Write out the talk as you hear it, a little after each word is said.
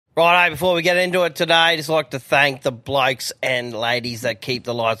Righto, before we get into it today, I'd just like to thank the blokes and ladies that keep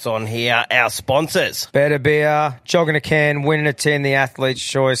the lights on here, our sponsors. Better beer, jogging a can, winning a tin, the athlete's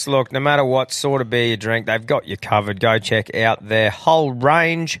choice. Look, no matter what sort of beer you drink, they've got you covered. Go check out their whole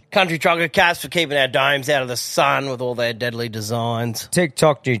range. Country Trucker Caps for keeping our domes out of the sun with all their deadly designs.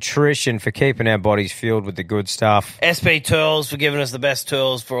 TikTok Nutrition for keeping our bodies fueled with the good stuff. SP Tools for giving us the best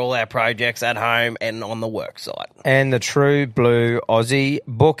tools for all our projects at home and on the work site. And the True Blue Aussie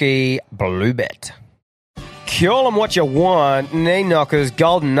Bookie Blue Bet. Call them what you want, knee knockers,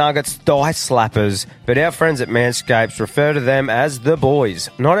 golden nuggets, thigh slappers, but our friends at Manscaped refer to them as the boys.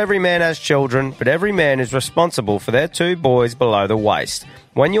 Not every man has children, but every man is responsible for their two boys below the waist.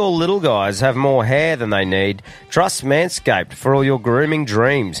 When your little guys have more hair than they need, trust Manscaped for all your grooming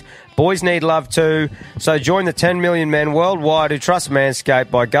dreams. Boys need love too, so join the 10 million men worldwide who trust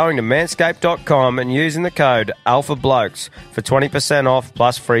Manscaped by going to manscaped.com and using the code ALPHABLOKES for 20% off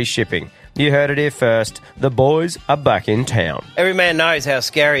plus free shipping. You heard it here first. The boys are back in town. Every man knows how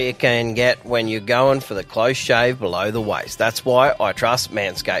scary it can get when you're going for the close shave below the waist. That's why I trust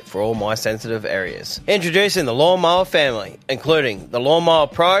Manscaped for all my sensitive areas. Introducing the Lawnmower family, including the Lawnmower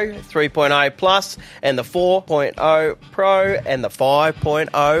Pro 3.0 Plus and the 4.0 Pro and the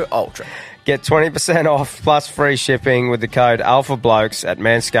 5.0 Ultra. Get 20% off plus free shipping with the code ALPHABLOKES at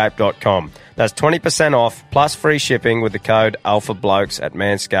manscaped.com. That's 20% off plus free shipping with the code ALPHABLOKES at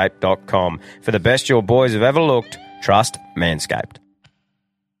manscaped.com. For the best your boys have ever looked, trust Manscaped.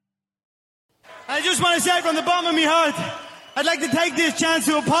 I just want to say from the bottom of my heart, I'd like to take this chance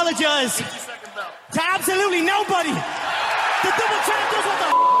to apologise to absolutely nobody. The double champ does what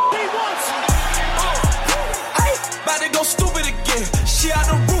the he wants. About to go stupid again. She out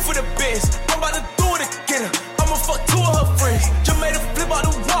the roof of the biz. I'm about to do it again. I'ma fuck two of her friends. Just made a flip out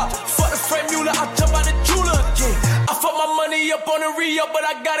the rock. Fuck the frame Mueller. I jump out the jeweler again. I fuck my money up on the re-up, but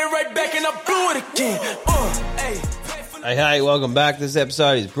I got it right back and I blew it again. Hey, welcome back. This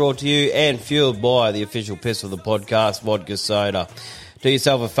episode is brought to you and fueled by the official piss of the podcast, Vodka Soda. Do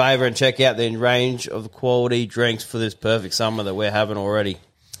yourself a favour and check out the range of quality drinks for this perfect summer that we're having already.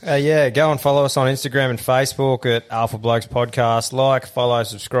 Go and follow us on Instagram and Facebook at Alpha Blokes Podcast. Like, follow,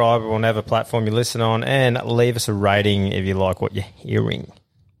 subscribe on whatever platform you listen on, and leave us a rating if you like what you're hearing.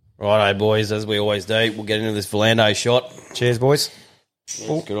 Righto, boys, as we always do, we'll get into this Volando shot. Cheers, boys.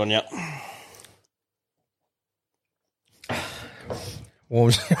 Yes, good on you.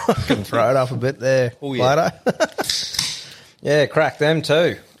 Warms I can throw it up a bit there, Clado. Yeah, crack them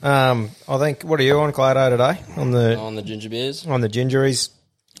too. I think, what are you on, Clado, today? On the ginger beers. On the gingeries.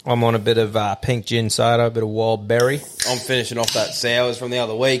 I'm on a bit of pink gin soda, a bit of wild berry. I'm finishing off that sours from the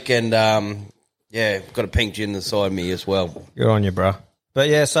other week, and got a pink gin inside me as well. Good on you, bro. But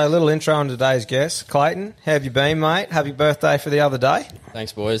yeah, so a little intro on today's guest. Clayton, how have you been, mate? Happy birthday for the other day.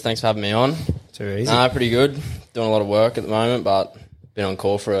 Thanks, boys. Thanks for having me on. Too easy. Pretty good. Doing a lot of work at the moment, but been on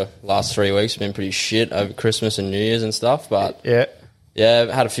call for the last 3 weeks. Been pretty shit over Christmas and New Year's and stuff, but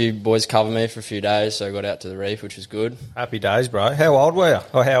yeah, had a few boys cover me for a few days, so I got out to the reef, which was good. Happy days, bro. How old were you?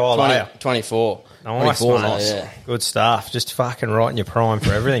 Or how old are you? 24. Nice, 24, mate. nice. Yeah. Good stuff. Just fucking right in your prime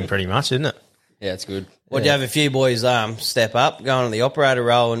for everything, pretty much, isn't it? Yeah, it's good. Well, you have a few boys step up, going on the operator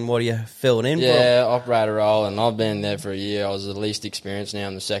role, and what are you filling in for? Yeah, operator role, and I've been there for a year. I was the least experienced, now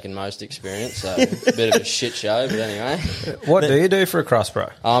I'm the second most experienced, so a bit of a shit show, but anyway. What do you do for a cross, bro?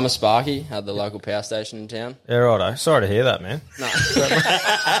 I'm a Sparky at the local power station in town. Yeah, righto. Sorry to hear that, man. No.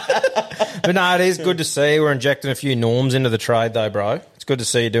 But no, it is good to see. We're injecting a few norms into the trade, though, bro. It's good to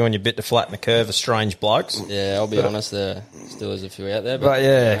see you doing your bit to flatten the curve of strange blokes. Yeah, I'll be honest, there still is a few out there. But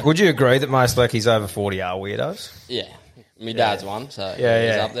yeah, would you agree that most leckies over 40 are weirdos? Yeah. My dad's one, so he's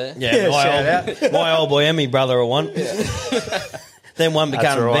up there. Yeah, my old boy and my brother are one. Then one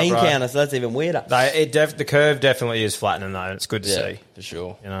became a bean counter, so that's even weirder. The curve definitely is flattening, though. It's good to see. For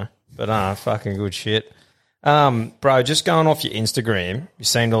sure. You know, but fucking good shit. Bro, just going off your Instagram, you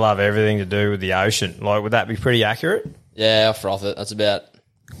seem to love everything to do with the ocean. Like, would that be pretty accurate? Yeah, I froth it. That's about...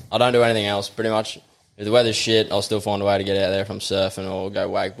 I don't do anything else, pretty much. If the weather's shit, I'll still find a way to get out there if I'm surfing or go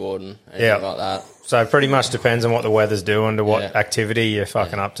wakeboarding, anything like that. So it pretty much depends on what the weather's doing to what activity you're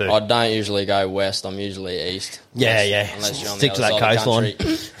fucking up to. I don't usually go west. I'm usually east. Unless you're on Stick the to other that side of the coastline.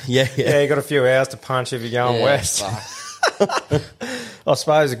 country. Yeah, you got a few hours to punch if you're going west. I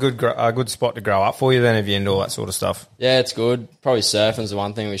suppose a good spot to grow up for you then if you're into all that sort of stuff. Yeah, it's good. Probably surfing's the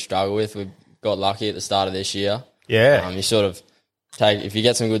one thing we struggle with. We got lucky at the start of this year. Yeah. You sort of if you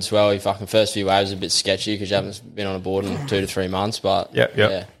get some good swell, your fucking first few waves are a bit sketchy because you haven't been on a board in 2 to 3 months. But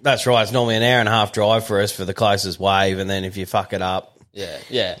yeah, that's right. It's normally an hour and a half drive for us for the closest wave, and then if you fuck it up,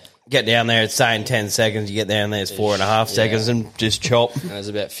 get down there, it's saying 10 seconds. You get down there, it's 4.5 seconds, and just chop. And there's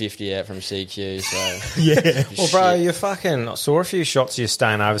about 50 out from CQ, so... Yeah. Well, bro, you fucking... I saw a few shots of you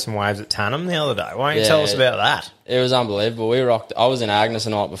staying over some waves at Tannum the other day. Why don't you tell us about that? It was unbelievable. We rocked... I was in Agnes the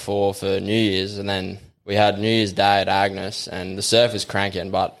night before for New Year's, and then we had New Year's Day at Agnes, and the surf was cranking,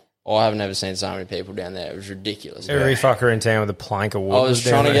 but I have never seen so many people down there. It was ridiculous. Every fucker in town with a plank of water. I was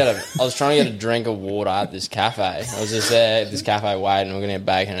trying to get a drink of water at this cafe. I was just there at this cafe waiting. We're going to get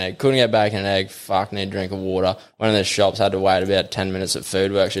bacon and egg. Couldn't get bacon and egg. Fuck, need a drink of water. One of the shops had to wait about 10 minutes at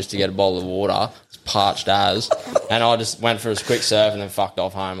Foodworks just to get a bottle of water. It's parched as. And I just went for a quick surf and then fucked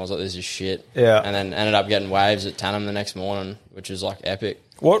off home. I was like, this is shit. Yeah. And then ended up getting waves at Tannum the next morning, which was like epic.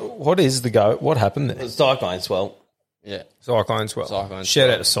 What is the go? What happened there? The cyclone swell. Yeah. Cyclones. Well, Cyclones. Shout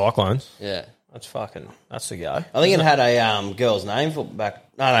out to Cyclones. Yeah. That's the go. I think it had a girl's name for back.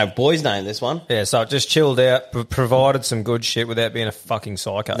 No, boy's name. This one. Yeah, so it just chilled out, provided some good shit without being a fucking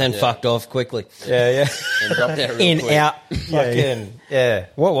psycho. Then fucked off quickly. Yeah. And dropped out real In, quick. out. Fucking, yeah.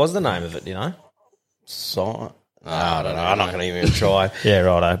 What was the name of it, do you know? I don't know. I'm not going to even try. Yeah,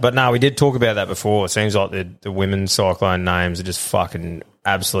 righto. But no, we did talk about that before. It seems like the women's cyclone names are just fucking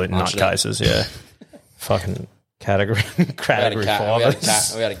absolute nutcases. Yeah. Fucking category We 5.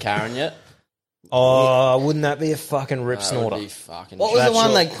 had a Karen yet? Oh, wouldn't that be a fucking rip That snorter? would be fucking What was shit. the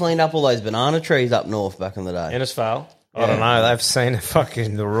one that cleaned up all those banana trees up north back in the day? Innisfail? I don't know. They've seen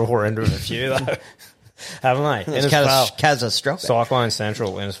the raw end of a few, though. Haven't they? It's Innisfail. catastrophic. Cyclone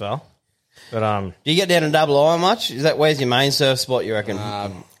Central, Innisfail. But, Do you get down in Double I much? Where's your main surf spot, you reckon?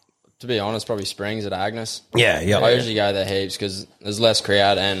 To be honest, probably Springs at Agnes. yeah. I usually go there heaps because there's less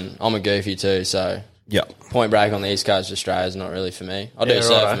crowd and I'm a goofy too, so Point Break on the east coast of Australia is not really for me. I do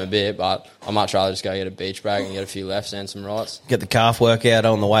surfing a bit, but I'd much rather just go get a beach break and get a few lefts and some rights. Get the calf workout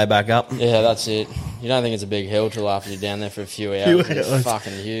on the way back up. Yeah, that's it. You don't think it's a big hill till after you're down there for a few hours. It's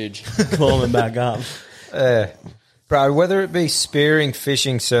fucking huge. Climbing back up. bro, whether it be spearing,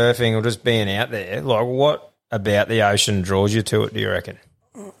 fishing, surfing, or just being out there, like, what about the ocean draws you to it, do you reckon?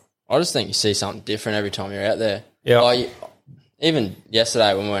 I just think you see something different every time you're out there. Yeah. Like, even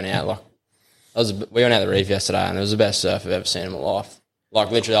yesterday when we went out, we went out the reef yesterday and it was the best surf I've ever seen in my life.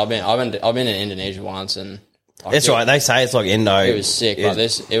 Like, literally, I've been in Indonesia once and... Like, That's right. They say it's like Indo. It was sick. Like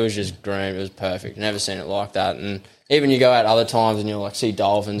it was just groomed. It was perfect. Never seen it like that. And even you go out other times and you'll like see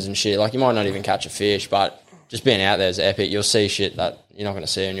dolphins and shit. Like you might not even catch a fish, but just being out there is epic. You'll see shit that you're not going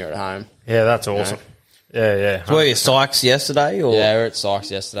to see when you're at home. Yeah, that's awesome. Yeah. So were you Sykes yesterday? Or? Yeah, we were at Sykes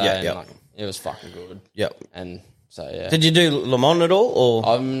yesterday and Yep. like, it was fucking good. Yep. And so, yeah. Did you do Le Mans at all? Or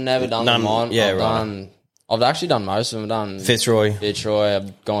I've never done None. Lamont. Yeah, I've actually done most of them. I've done Fitzroy.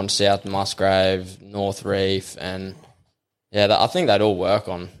 I've gone south to Musgrave, North Reef, and yeah, I think they'd all work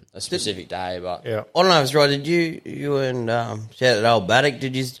on a specific day. But Yeah. I don't know if it's right. Did you and shout out old Baddock,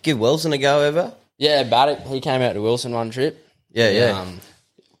 did you give Wilson a go ever? yeah, Baddock, he came out to Wilson one trip. Yeah.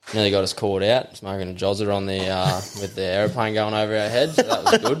 Nearly got us caught out smoking a jozzer on the with the aeroplane going over our heads. So that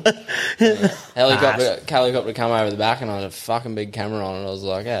was good. Helicopter come over the back, and I had a fucking big camera on, and I was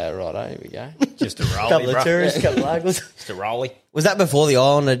like, "Yeah, right, here we go." Just a rolly, Couple bro. of tourists, couple of locals. Just a rolly. Was that before the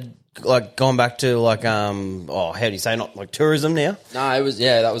island had like gone back to like how do you say, not like tourism now? No, it was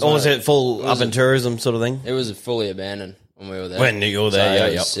that was. Or was it full up in tourism sort of thing? It was fully abandoned when we were there. When you were there, So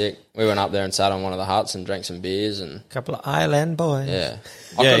yeah, it was sick. We went up there and sat on one of the huts and drank some beers and Couple of island boys. yeah,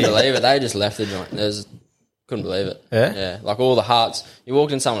 I couldn't believe it. They just left the joint. Couldn't believe it. Yeah? Like all the huts. You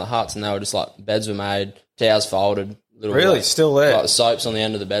walked in some of the huts and they were just like beds were made, towels folded, little Really? like, Still there? like soaps on the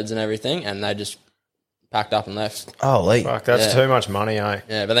end of the beds and everything, and they just packed up and left. Holy. Fuck, that's Yeah. too much money, eh?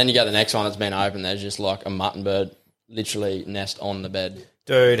 Yeah, but then you get the next one that's been open. There's just like a mutton bird, literally nest on the bed.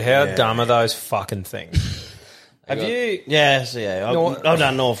 Dude, how dumb are those fucking things? Have you... Yes, yeah. I've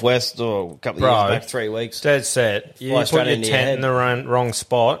done Northwest or a couple of years back, 3 weeks. Dead set. You Fly put straight your into your tent head. in the wrong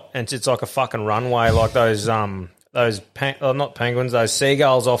spot, and it's like a fucking runway, like those not penguins, those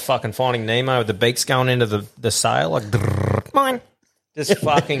seagulls off fucking Finding Nemo with the beaks going into the sail, like mine. Just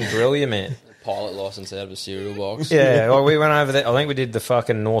fucking drill you, man. Pilot license out of a cereal box. Yeah, well, we went over there. I think we did the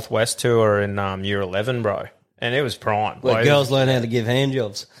fucking Northwest tour in year 11, bro, and it was prime. Where Like, girls learn how to give hand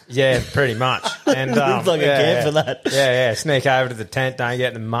jobs. yeah, pretty much. And It's like a camp for that. Yeah. Sneak over to the tent, don't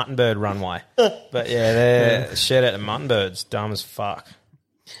get in the mutton bird runway. But yeah, they're shit at the mutton birds, dumb as fuck.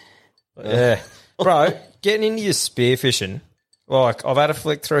 But, yeah, bro, getting into your spearfishing. Like, I've had a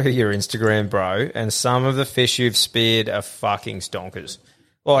flick through your Instagram, bro, and some of the fish you've speared are fucking stonkers.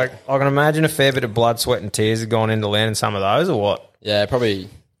 Like, I can imagine a fair bit of blood, sweat, and tears have gone into landing some of those, or what? Yeah, probably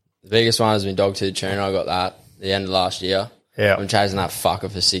the biggest one has been dog-tooth tuna. I got that the end of last year. Yeah. I've been chasing that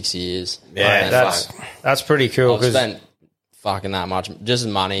fucker for 6 years. Yeah, And that's pretty cool. I've 'Cause spent fucking that much. Just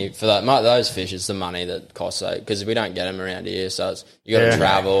money for that. Those fish, it's the money that costs it, because we don't get them around here, so you got to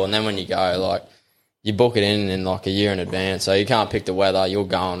travel, and then when you go, like, you book it in like a year in advance, so you can't pick the weather. You're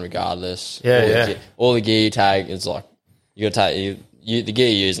going regardless. All the gear you take is like you got to take the gear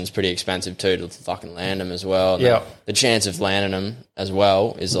you're using is pretty expensive too to fucking land them as well. Yeah, the chance of landing them as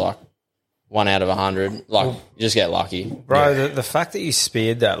well is like 1 out of 100. Like, you just get lucky, bro. The fact that you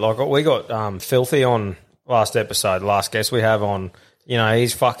speared that, like, we got Filthy on last episode, last guest we have on. You know,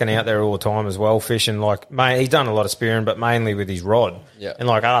 he's fucking out there all the time as well, fishing. Like, he's done a lot of spearing, but mainly with his rod. Yeah. And,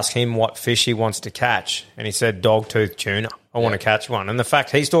 like, ask him what fish he wants to catch, and he said dog-tooth tuna. I want to catch one. And the fact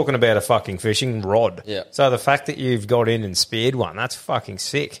he's talking about a fucking fishing rod. Yeah. So the fact that you've got in and speared one, that's fucking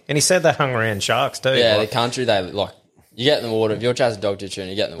sick. And he said they hung around sharks too. Yeah, like, the country, they, like, you get in the water, if you're chasing dog-tooth tuna,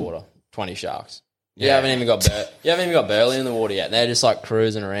 you get in the water, 20 sharks. You haven't even got burley in the water yet. They're just, like,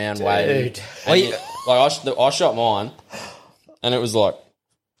 cruising around, waiting. I shot mine, and it was like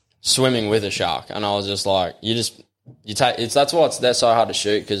swimming with a shark, and I was just like, that's why they're so hard to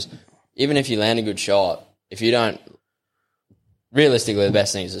shoot, because even if you land a good shot, if you don't, realistically the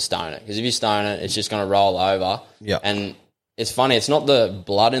best thing is to stone it, because if you stone it, it's just going to roll over. Yeah, and it's funny, it's not the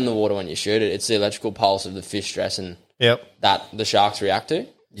blood in the water when you shoot it, it's the electrical pulse of the fish stressing that the sharks react to.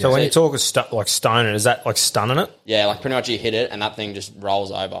 So when you talk like stoning, is that like stunning it? Yeah, like pretty much you hit it and that thing just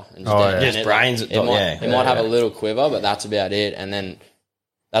rolls over. And just brains it. It might have a little quiver, but that's about it. And then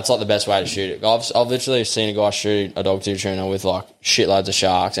that's like the best way to shoot it. I've literally seen a guy shoot a dog-tooth tuna with like shitloads of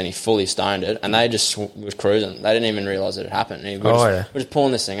sharks, and he fully stoned it, and they just was cruising. They didn't even realise it had happened. And we're just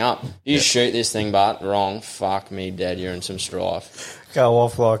pulling this thing up. You shoot this thing, but wrong, fuck me dead, you're in some strife. Go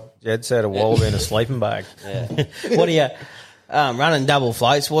off like Jed said, a wallaby in a sleeping bag. Yeah. What do you... running double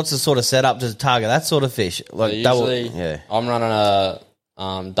floats, what's the sort of setup to target that sort of fish? Like I'm running a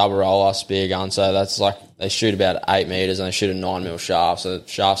double roller spear gun, so that's like they shoot about 8 meters and they shoot a 9mm shaft, so the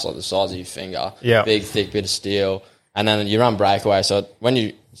shaft's like the size of your finger. Yeah, big thick bit of steel, and then you run breakaway. So when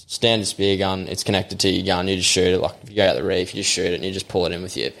you stand a spear gun, it's connected to your gun. You just shoot it. Like if you go out the reef, you just shoot it and you just pull it in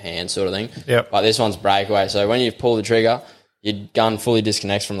with your hand, sort of thing. Yeah, but this one's breakaway. So when you pull the trigger, your gun fully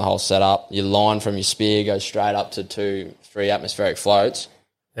disconnects from the whole setup. Your line from your spear goes straight up to 2-3 atmospheric floats.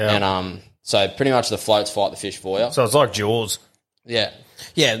 Yeah. And so pretty much the floats fight the fish for you. So it's like Jaws. Yeah.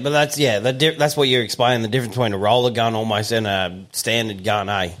 Yeah, but that's what you're explaining, the difference between a roller gun almost and a standard gun,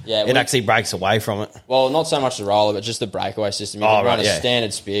 eh? Yeah. It actually breaks away from it. Well, not so much the roller, but just the breakaway system. You can run a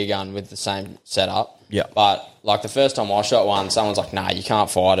standard spear gun with the same setup. Yeah. But like the first time I shot one, someone's like, nah, you can't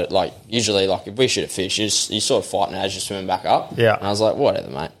fight it. Like usually, like if we shoot a fish, you sort of fighting it as you're swimming back up. Yeah. And I was like, whatever,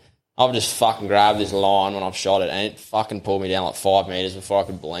 mate. I've just fucking grabbed this line when I've shot it, and it fucking pulled me down like 5 meters before I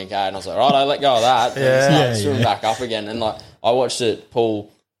could blink at it. And I was like, right, I let go of that. And started swimming back up again. And like I watched it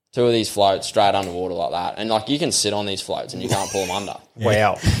pull 2 of these floats straight underwater like that. And like you can sit on these floats and you can't pull them under.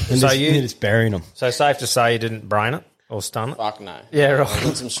 Wow. So you're just burying them. So safe to say you didn't brain it or stun it? Fuck no. Yeah, right. I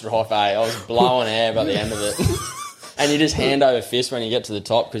got some strife, I was blowing air by the end of it. And you just hand over fist when you get to the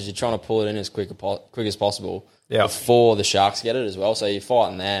top, because you're trying to pull it in as quick as possible before the sharks get it as well. So you're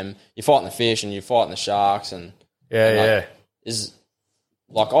fighting them, you're fighting the fish, and you're fighting the sharks. And I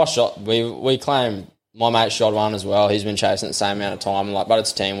shot, we claim my mate shot one as well. He's been chasing it the same amount of time. Like, but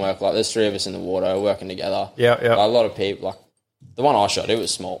it's teamwork. Like there's 3 of us in the water working together. Yeah, yeah. Like, a lot of people. Like the one I shot, it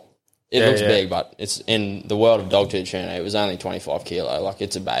was small. It looks big, but it's in the world of dog-tooth tuna. It was only 25 kilo. Like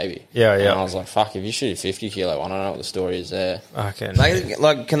it's a baby. Yeah, yeah. And I was like, fuck, if you shoot a 50 kilo one, I don't know what the story is there. Okay.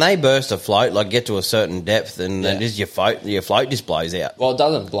 Like, can they burst a float? Like get to a certain depth, and then just your float just blows out. Well, it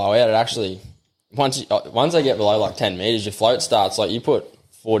doesn't blow out. It actually once they get below like 10 meters, your float starts like you put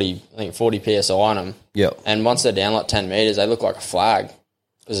 40 psi on them. Yeah. And once they're down like 10 meters, they look like a flag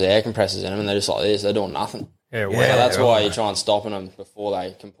because the air compressors in them, and they're just like this. They're doing nothing. Yeah, wow. So that's why you try and stop them before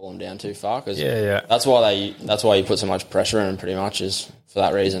they can pull them down too far. Cause that's why you put so much pressure in them. Pretty much is for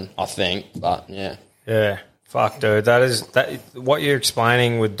that reason, I think. But yeah. Yeah. Fuck, dude. That what you're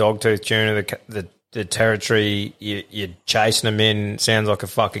explaining with dogtooth tuna, the territory you're chasing them in sounds like a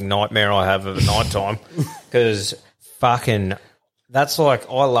fucking nightmare I have of a night time. Because fucking. That's like,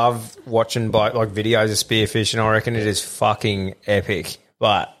 I love watching like videos of spearfishing. I reckon it is fucking epic.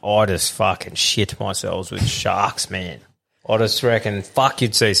 But I just fucking shit myself with sharks, man. I just reckon, fuck,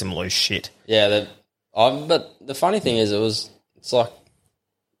 you'd see some loose shit. Yeah, but the funny thing is, it's like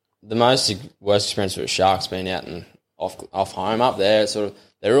the worst experience with sharks being out and off home up there. It's sort of,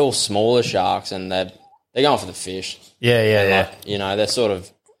 they're all smaller sharks, and they're going for the fish. Yeah. Like, you know, they're sort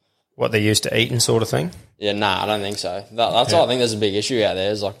of what they're used to eating sort of thing? Yeah, nah, I don't think so. That's why I think there's a big issue out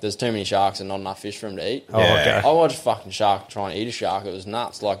there. Is like there's too many sharks and not enough fish for them to eat. Oh, okay. I watched a fucking shark trying to eat a shark. It was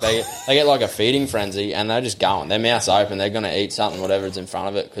nuts. Like they get like a feeding frenzy and they're just going. Their mouth's open. They're going to eat something, whatever's in front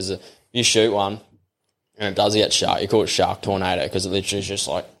of it. Because you shoot one and it does get shark. You call it shark tornado because it literally is just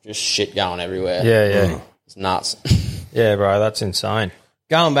shit going everywhere. Yeah. It's nuts. Yeah, bro, that's insane.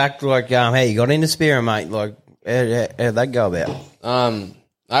 Going back to like, how you got into spearing, mate? Like, how'd that go about?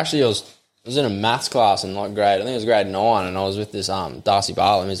 Actually, I was in a maths class in like I think it was grade 9, and I was with this Darcy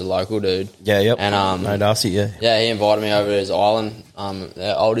Barlam, who's a local dude. Yeah, yep. And no, Darcy, yeah. Yeah, he invited me over to his island.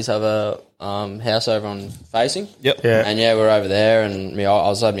 Their oldies have a house over on Facing. Yep. Yeah. And yeah, we're over there, and I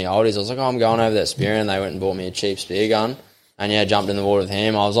was with my oldies. I was like, I'm going over there spearing. They went and bought me a cheap spear gun, and yeah, jumped in the water with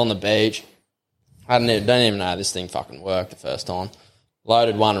him. I was on the beach. I don't even know how this thing fucking worked the first time.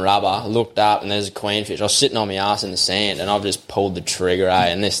 Loaded one rubber, looked up, and there's a queenfish. I was sitting on my ass in the sand, and I've just pulled the trigger,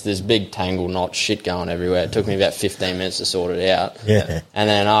 and this big tangle knot shit going everywhere. It took me about 15 minutes to sort it out. Yeah. And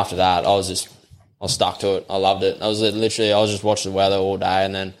then after that, I was stuck to it. I loved it. I was just watching the weather all day,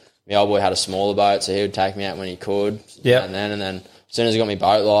 and then my old boy had a smaller boat, so he would take me out when he could. Yeah. And then as soon as I got my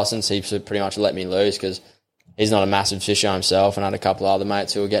boat license, he pretty much let me loose because he's not a massive fisher himself, and I had a couple of other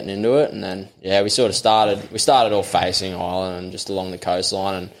mates who were getting into it. And then, yeah, we started all facing island and just along the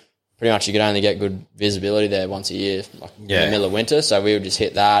coastline, and pretty much you could only get good visibility there once a year, like in the middle of winter. So we would just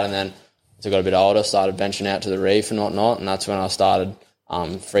hit that, and then as I got a bit older, started venturing out to the reef and whatnot, and that's when I started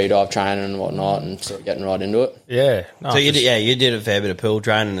free dive training and whatnot, and sort of getting right into it. Yeah. No, So you did a fair bit of pool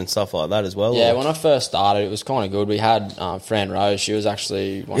training and stuff like that as well? Yeah, or? when I first started, it was kind of good. We had Fran Rose. She was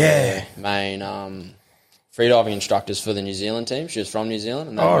actually one of the main freediving instructors for the New Zealand team. She was from New Zealand,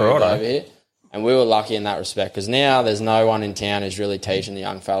 and they moved over here. And we were lucky in that respect because now there's no one in town who's really teaching the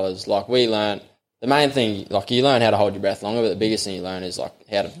young fellas. Like, we learnt the main thing, like, you learn how to hold your breath longer, but the biggest thing you learn is, like,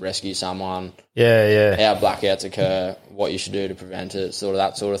 how to rescue someone, how blackouts occur, what you should do to prevent it, sort of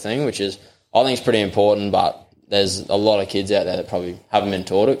that sort of thing, which is, I think, is pretty important. But there's a lot of kids out there that probably haven't been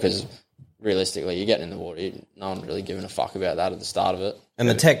taught it because realistically, you're getting in the water, no one's really giving a fuck about that at the start of it. And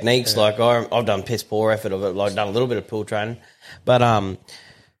the techniques, like, I've done piss poor effort of it, like, done a little bit of pool training, but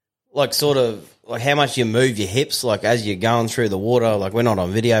like, sort of, like, how much you move your hips, like, as you're going through the water. Like, we're not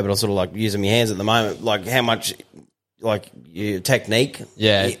on video, but I'm sort of, like, using my hands at the moment. Like, how much, like, your technique.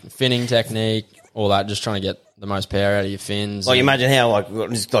 Yeah, finning technique, all that, just trying to get the most power out of your fins. Like, imagine how, like,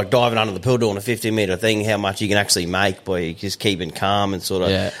 just, like, diving under the pool doing a 15-metre thing, how much you can actually make by just keeping calm and sort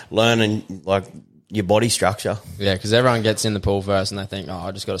of learning, like, your body structure. Yeah, because everyone gets in the pool first and they think,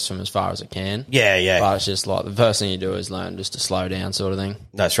 I just got to swim as far as I can. Yeah. But it's just like the first thing you do is learn just to slow down, sort of thing.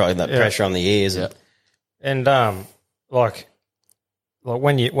 That's right, that pressure on the ears. Yeah. And like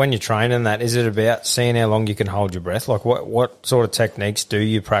when you're training that, is it about seeing how long you can hold your breath? Like, what sort of techniques do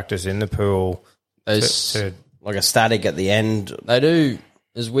you practice in the pool? To like a static at the end. They do.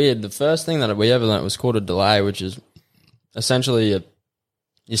 It's weird. The first thing that we ever learnt was called a delay, which is essentially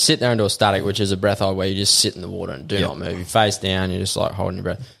you sit there and do a static, which is a breath hold where you just sit in the water and do not move. You face down, you're just like holding your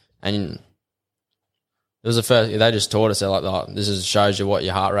breath. And it was the first, they just taught us, they're like, this shows you what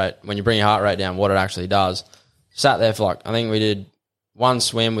your heart rate, when you bring your heart rate down, what it actually does. Sat there for I think we did one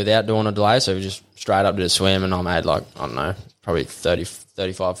swim without doing a delay, so we just straight up did a swim, and I made I don't know, probably 30,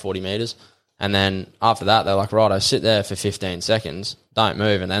 35, 40 metres. And then after that, they're like, right, I sit there for 15 seconds, don't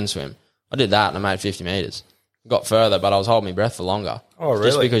move, and then swim. I did that, and I made 50 metres. Got further, but I was holding my breath for longer. Oh, really?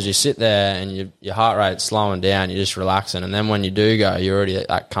 Just because you sit there and your heart rate's slowing down, you're just relaxing. And then when you do go, you're already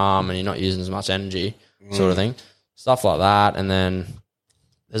that calm and you're not using as much energy, sort of thing. Stuff like that. And then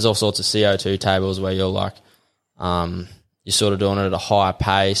there's all sorts of CO2 tables where you're like, you're sort of doing it at a higher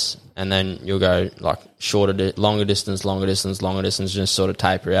pace, and then you'll go like longer distance, just sort of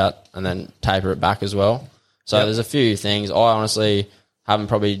taper out and then taper it back as well. So there's a few things. I honestly haven't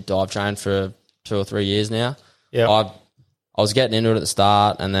probably dive trained for 2 or 3 years now. Yeah, I was getting into it at the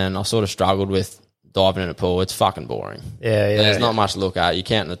start, and then I sort of struggled with diving in a pool. It's fucking boring. Yeah. There's not much to look at. You're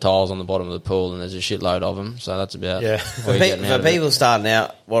counting the tiles on the bottom of the pool, and there's a shitload of them. So that's about For people starting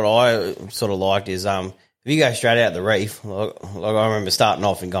out, what I sort of liked is if you go straight out the reef, like I remember starting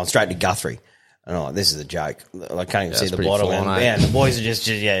off and going straight to Guthrie, and I'm like, this is a joke. I can't even see the bottom. And the boys are just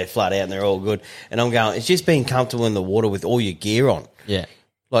flat out, and they're all good. And I'm going, it's just being comfortable in the water with all your gear on. Yeah.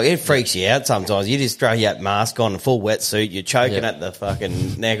 Like, it freaks you out sometimes. You just throw your mask on, a full wetsuit, you're choking at the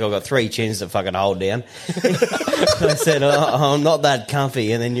fucking neck. I've got 3 chins to fucking hold down. I said, I'm not that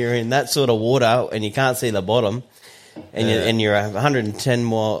comfy. And then you're in that sort of water and you can't see the bottom. and you're 110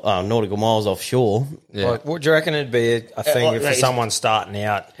 nautical miles offshore. Yeah. Like, what do you reckon it'd be a thing if for someone starting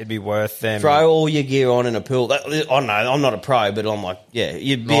out, it'd be worth them? Throw all your gear on in a pool. I don't know, I'm not a pro, but I'm like,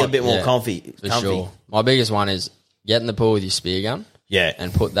 you'd be a bit more comfy. Sure. My biggest one is get in the pool with your spear gun. Yeah.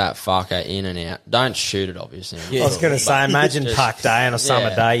 And put that fucker in and out. Don't shoot it, obviously. Yeah. I was going to say, imagine park day on a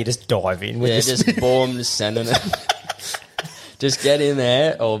summer day, you just dive in. With just boom, just sending it. Just get in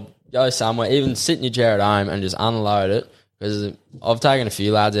there or go somewhere, even sit in your chair at home and just unload it. Because I've taken a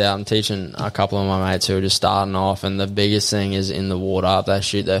few lads out. I'm teaching a couple of my mates who are just starting off, and the biggest thing is in the water. If they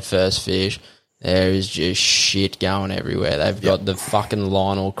shoot their first fish, there is just shit going everywhere. They've got the fucking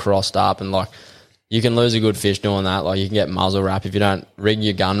line all crossed up, and like, you can lose a good fish doing that. Like, you can get muzzle wrap if you don't rig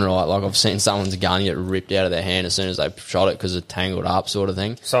your gun right. Like, I've seen someone's gun get ripped out of their hand as soon as they shot it because it's tangled up, sort of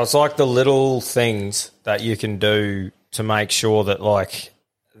thing. So it's like the little things that you can do to make sure that, like,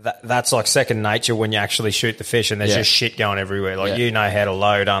 that's like second nature when you actually shoot the fish and there's just shit going everywhere. Like, you know how to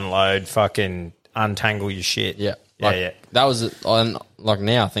load, unload, fucking untangle your shit. Yeah. That was, like,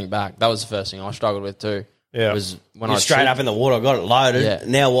 now I think back, that was the first thing I struggled with too. Yeah, was when you're straight up in the water. I got it loaded. Yeah.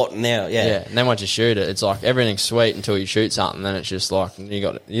 Now what? Now, yeah. And then once you shoot it, it's like everything's sweet until you shoot something. Then it's just like you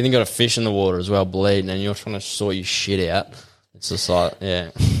then got a fish in the water as well, bleeding, and you're trying to sort your shit out. It's just like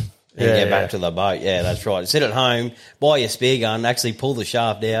and get back to the boat. Yeah, that's right. Sit at home, buy your spear gun, actually pull the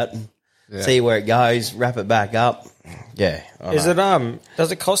shaft out, and see where it goes, wrap it back up. Yeah. Is it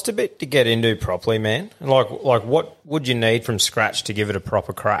does it cost a bit to get into properly, man? Like what would you need from scratch to give it a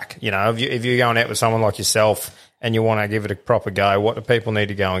proper crack? You know, if you're going out with someone like yourself and you want to give it a proper go, what do people need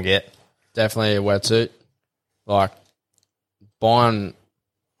to go and get? Definitely a wetsuit. Like I'll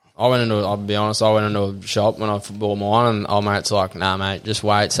be honest, I went into a shop when I bought mine and old mate's like, nah mate, just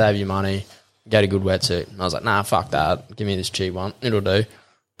wait, save your money, get a good wetsuit. And I was like, nah, fuck that. Give me this cheap one. It'll do.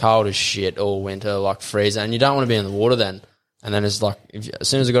 Cold as shit all winter, like freezing, and you don't want to be in the water then. And then it's like, as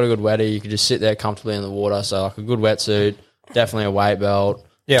soon as you got a good wetty, you could just sit there comfortably in the water. So like a good wetsuit, definitely a weight belt,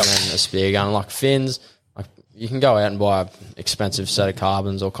 and then a spear gun. Like fins, like you can go out and buy an expensive set of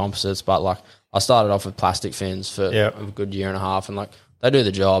carbons or composites, but like I started off with plastic fins for a good year and a half, and like they do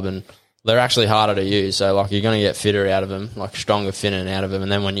the job, and they're actually harder to use. So like you're going to get fitter out of them, like stronger finning out of them,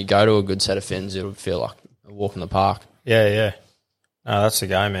 and then when you go to a good set of fins, it'll feel like a walk in the park. Yeah. No, that's the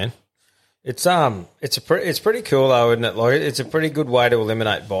go, man. It's pretty cool though, isn't it? Like it's a pretty good way to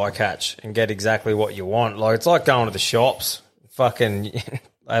eliminate bycatch and get exactly what you want. Like it's like going to the shops. Fucking,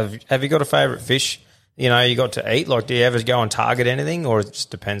 have you got a favourite fish? You know, you got to eat. Like, do you ever go and target anything, or it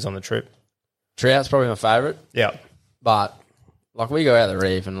just depends on the trip? Trout's probably my favourite. Yeah, but like we go out the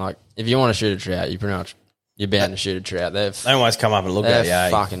reef and like if you want to shoot a trout, you're bound to shoot a trout. They always come up and look at you. They're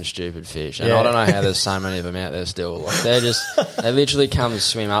fucking stupid fish. And I don't know how there's so many of them out there still. Like they literally come and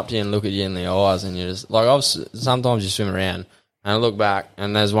swim up to you and look at you in the eyes, and you're just like, sometimes you swim around and I look back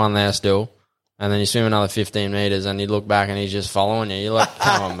and there's one there still, and then you swim another 15 metres and you look back and he's just following you. You're like,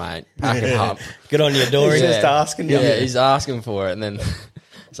 come on, mate, pack it up. Get on your door. He's just asking you. Yeah, he's asking for it. And then,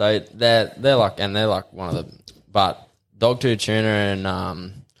 so they're like one of the, but dogtooth tuna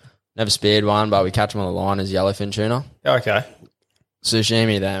and, never speared one, but we catch them on the line as yellowfin tuna. Okay.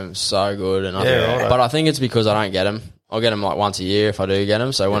 Sashimi them so good, and but I think it's because I don't get them. I'll get them like once a year if I do get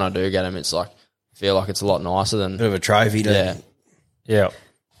them. So when I do get them, it's like I feel like it's a lot nicer than bit of a trophy. Yeah.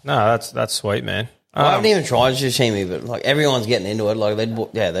 No, that's sweet, man. I haven't even tried sashimi, but like everyone's getting into it. Like they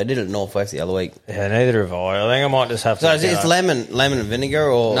did it at Northwest the other week. Yeah, neither have I. I think I might just have to. So it's lemon and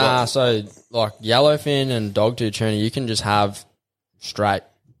vinegar, or so like yellowfin and dogtooth tuna, you can just have straight.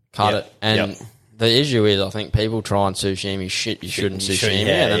 Cut it. And the issue is, I think people try and sashimi shit you shouldn't sashimi,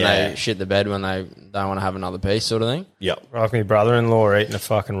 and then they shit the bed when they don't want to have another piece sort of thing. Yep. Like my brother-in-law eating a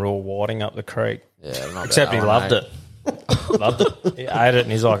fucking raw whiting up the creek. Yeah, except he loved it. Loved it. He ate it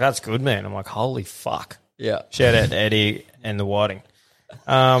and he's like, that's good, man. I'm like, holy fuck. Yeah. Shout out to Eddie and the whiting.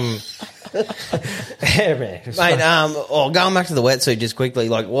 Yeah, man. Mate, going back to the wetsuit just quickly,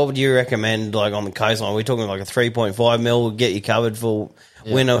 like what would you recommend like on the coastline? We're talking like a 3.5 mil will get you covered for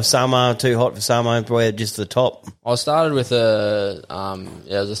winter, summer, too hot for summer, probably just the top. I started with it was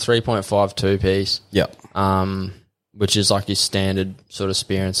a 3.5 two-piece. Yep. Which is like your standard sort of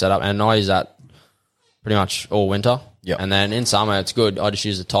spear and setup, and I use that pretty much all winter. Yep. And then in summer, it's good. I just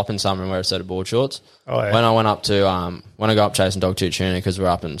use the top in summer and wear a set of board shorts. Oh, yeah. When I went up to, when I got up chasing dogtooth tuna, because we're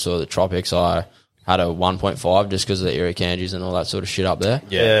up in sort of the tropics, I had a 1.5 just because of the irrikanges and all that sort of shit up there.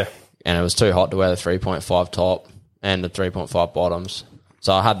 Yeah. And it was too hot to wear the 3.5 top and the 3.5 bottoms.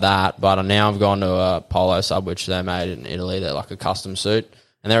 So I had that, but now I've gone to a polo sub, which they made in Italy. They're like a custom suit,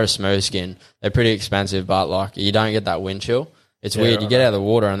 and they're a smooth skin. They're pretty expensive, but like you don't get that wind chill. It's weird. You get out of the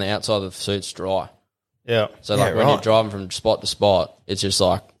water and the outside of the suit's dry. Yeah. So like when you're driving from spot to spot, it's just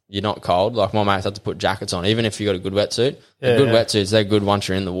like you're not cold. Like my mates have to put jackets on, even if you got a good wetsuit. The good wetsuits, they're good once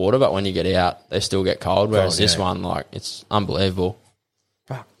you're in the water, but when you get out, they still get cold. Whereas this one, like, it's unbelievable.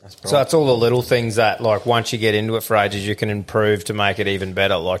 So that's all the little things that, like, once you get into it for ages, you can improve to make it even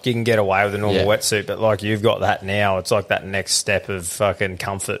better. Like, you can get away with a normal wetsuit, but, like, you've got that now. It's like that next step of fucking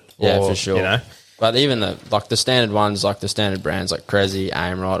comfort. For sure. You know? But even the standard ones, like the standard brands, like Cressy,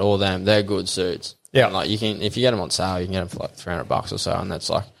 Aimrod, all them, they're good suits. Yeah. And, like, you can, if you get them on sale, you can get them for, like, $300 or so, and that's,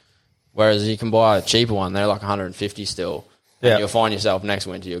 like, whereas you can buy a cheaper one, they're, like, $150 still. And you'll find yourself next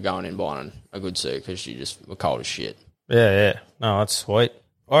winter, you're going in buying a good suit because you just were cold as shit. Yeah. No, that's sweet.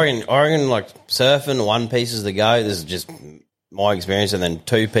 I reckon, like, surfing, one piece is the go. This is just my experience. And then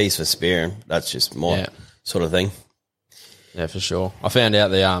 2-piece for spearing. That's just my sort of thing. Yeah, for sure. I found out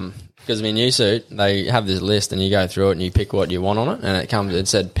because of my new suit, they have this list and you go through it and you pick what you want on it. And it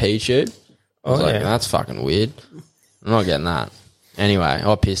said P-tube. I was like, that's fucking weird. I'm not getting that. Anyway,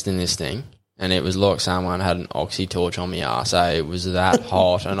 I pissed in this thing. And it was like someone had an oxy torch on my arse. It was that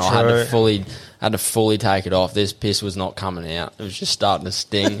hot, and I had to fully take it off. This piss was not coming out. It was just starting to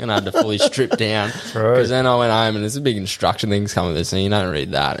sting, and I had to fully strip down. Because then I went home, and there's a big instruction things come with this, and you don't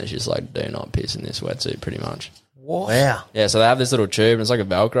read that. It's just like, do not piss in this wetsuit, pretty much. What? Wow. Yeah, so they have this little tube, and it's like a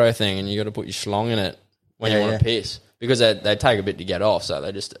Velcro thing, and you got to put your schlong in it when you want to piss because they take a bit to get off. So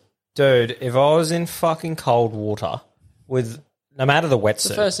they just, dude, if I was in fucking cold water with. No matter the wetsuit. It's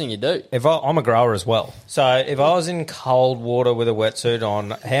the first thing you do. I'm a grower as well. So if I was in cold water with a wetsuit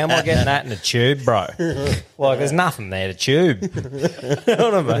on, how am I getting that in a tube, bro? Like, there's nothing there to tube. You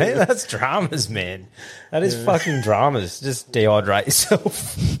know what I mean? That's dramas, man. That is fucking dramas. Just dehydrate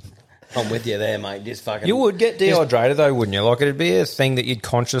yourself. I'm with you there, mate. Just fucking. You would get dehydrated, though, wouldn't you? Like, it'd be a thing that you'd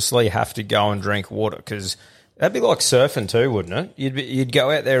consciously have to go and drink water because... That'd be like surfing too, wouldn't it? You'd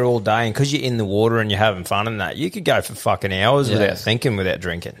go out there all day, and because you're in the water and you're having fun and that, you could go for fucking hours without thinking, without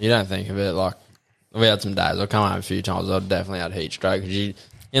drinking. You don't think of it like we had some days. I've come home a few times. I've definitely had heat stroke because you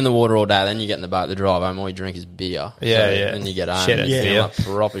in the water all day. Then you get in the boat to drive home. All you drink is beer. Then you get home. Shit, and you feel like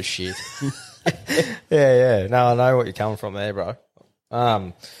proper shit. No, I know what you're coming from there, bro.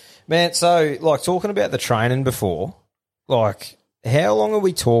 Man, so like talking about the training before, like. How long are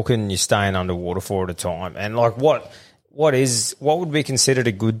we talking you're staying underwater for at a time? And, like, what would be considered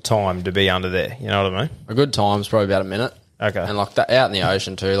a good time to be under there? You know what I mean? A good time's probably about a minute. Okay. And, like, out in the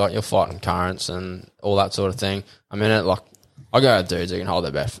ocean, too, like, you're fighting currents and all that sort of thing. A minute, like, I go at dudes who can hold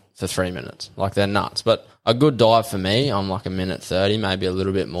their breath for 3 minutes. Like, they're nuts. But a good dive for me, I'm, like, 1:30, maybe a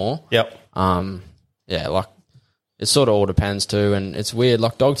little bit more. Yep. Yeah, like, it sort of all depends, too. And it's weird.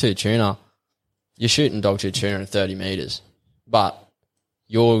 Like, dogtooth tuna, you're shooting dogtooth tuna at 30 metres. But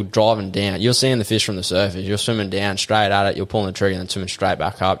you're driving down. You're seeing the fish from the surface. You're swimming down straight at it. You're pulling the trigger and then swimming straight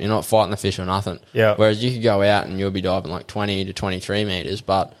back up. You're not fighting the fish or nothing. Yeah. Whereas you could go out and you'll be diving like 20 to 23 metres,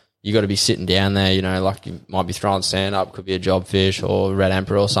 but you got to be sitting down there, you know, like you might be throwing sand up, could be a jobfish or red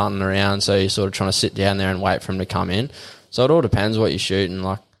emperor or something around. So you're sort of trying to sit down there and wait for him to come in. So it all depends what you're shooting.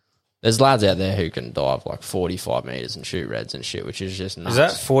 Like, there's lads out there who can dive like 45 metres and shoot reds and shit, which is just nuts. Is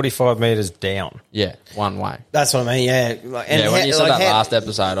that 45 metres down? Yeah, one way. That's what I mean, yeah. And when you said that last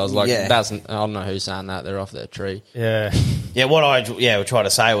episode, I was like, I don't know who's saying that. They're off their tree. Yeah. Yeah, what I would try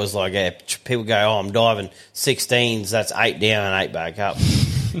to say was like, people go, I'm diving 16s, that's 8 down and 8 back up.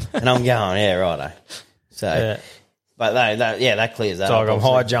 And I'm going, yeah, righto. So, but that clears that up. So I'm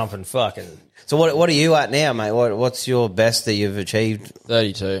high jumping fucking. So what are you at now, mate? What's your best that you've achieved?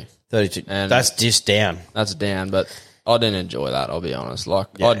 32. 32. And that's just down. That's down, but I didn't enjoy that, I'll be honest.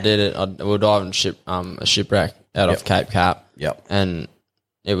 Like, I did it. We were diving a shipwreck out off Cape Cap. Yep. And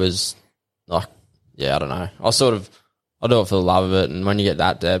it was like, I don't know. I do it for the love of it, and when you get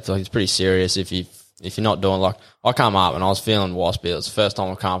that depth, like, it's pretty serious if you're not doing, like, I come up and I was feeling waspy. It was the first time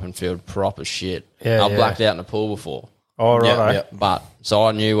I come up and feel proper shit. Yeah, I blacked out in the pool before. Oh, right. Yep. But, so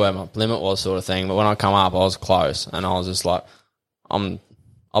I knew where my limit was sort of thing, but when I come up, I was close, and I was just like,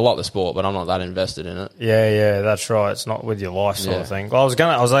 I like the sport, but I'm not that invested in it. Yeah, that's right. It's not with your life sort of thing. Well, I was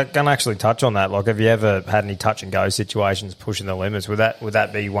gonna actually touch on that. Like, have you ever had any touch and go situations pushing the limits? Would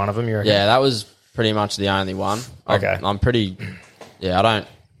that be one of them? You reckon? Yeah, that was pretty much the only one. Okay. I'm pretty. Yeah, I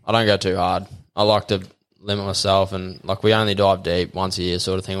don't go too hard. I like to limit myself, and like, we only dive deep once a year,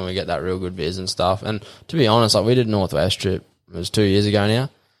 sort of thing, when we get that real good viz and stuff. And to be honest, like, we did Northwest trip. It was 2 years ago now,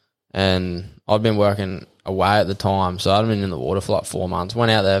 and I'd been working away at the time, so I'd been in the water for like 4 months.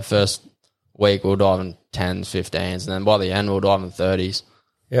 Went out there first week, we were diving 10s, 15s, and then by the end we were diving 30s.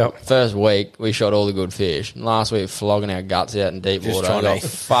 Yep. First week we shot all the good fish. Last week flogging our guts out in deep water. I got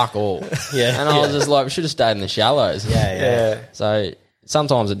fuck all. And I was just like, we should have stayed in the shallows. Yeah. So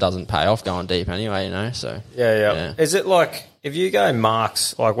sometimes it doesn't pay off going deep anyway, you know. So yeah. Is it like if you go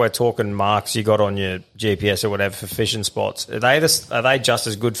marks, like we're talking marks you got on your GPS or whatever for fishing spots? Are they just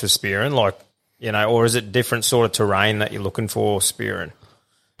as good for spearing, like, you know, or is it different sort of terrain that you're looking for spearing?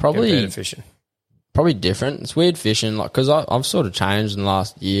 Probably fishing. Probably different. It's weird fishing, like because I've sort of changed in the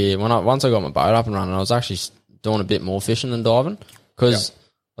last year. Once I got my boat up and running, I was actually doing a bit more fishing than diving because I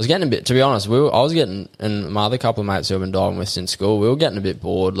was getting a bit. To be honest, I was getting, and my other couple of mates who I've been diving with since school, we were getting a bit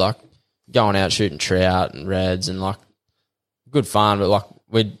bored, like going out shooting trout and reds and like good fun. But like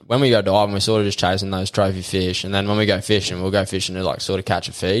when we go diving, we're sort of just chasing those trophy fish, and then when we go fishing, we'll go fishing to like sort of catch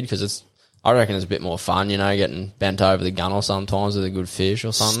a feed because I reckon it's a bit more fun, you know, getting bent over the gunnel sometimes with a good fish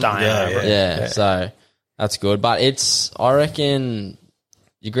or something. Yeah, so that's good. But I reckon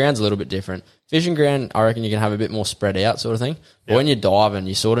your ground's a little bit different. Fishing ground, I reckon you can have a bit more spread out sort of thing. But when you're diving,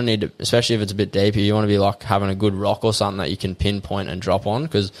 you sort of need to, especially if it's a bit deeper, you want to be like having a good rock or something that you can pinpoint and drop on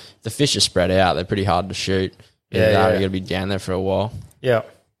because if the fish are spread out, they're pretty hard to shoot. You got to be down there for a while. Yeah.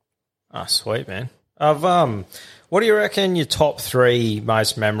 Oh, sweet, man. What do you reckon your top 3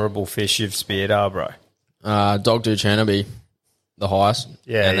 most memorable fish you've speared are, bro? Dogtooth tuna be the highest.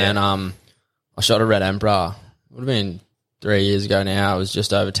 Yeah. And then I shot a red emperor. It would have been 3 years ago now. It was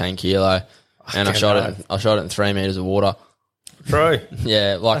just over 10 kilo. And I shot it in 3 meters of water. True.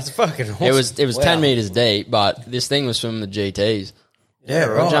 Yeah, like that's fucking awesome. It was 10 meters deep, but this thing was from the GTs. Yeah,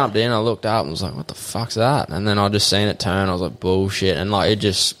 right. I jumped in, I looked up and was like, what the fuck's that? And then I just seen it turn, I was like, bullshit. And like it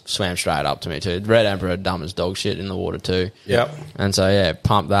just swam straight up to me too. Red emperor dumb as dog shit in the water too. Yep. And so yeah,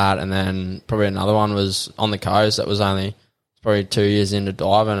 pumped that, and then probably another one was on the coast that was only probably 2 years into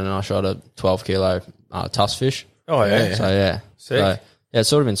diving, and I shot a 12 kilo tusk fish. Oh yeah. So yeah. Sick. So, yeah, it's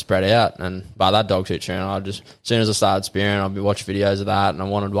sort of been spread out, and by that dogtooth tuna, as soon as I started spearing, I'd be watching videos of that, and I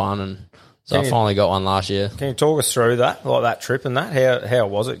wanted one, and so I finally got one last year. Can you talk us through that, like that trip and that? How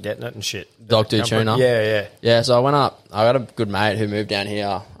was it getting it and shit? Dogtooth tuna? Yeah, so I went up. I got a good mate who moved down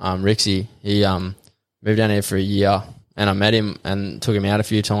here, Rixie. He moved down here for a year, and I met him and took him out a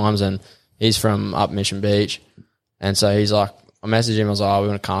few times, and he's from up Mission Beach, and so he's like, I messaged him, I was like, we're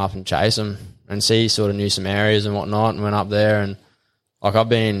going to come up and chase him, and see, sort of knew some areas and whatnot, and went up there, and like I've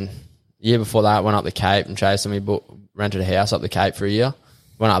been, year before that, went up the Cape and chased him. We rented a house up the Cape for a year.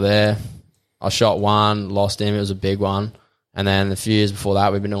 Went up there. I shot one, lost him. It was a big one. And then a few years before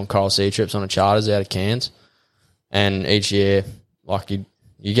that, we've been doing coral sea trips on the charters out of Cairns. And each year, like you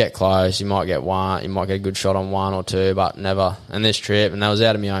get close, you might get one, you might get a good shot on one or two, but never. And this trip, and that was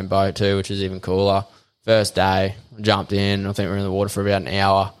out of my own boat too, which is even cooler. First day, I jumped in. I think we were in the water for about an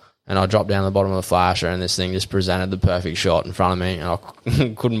hour. And I dropped down the bottom of the flasher, and this thing just presented the perfect shot in front of me, and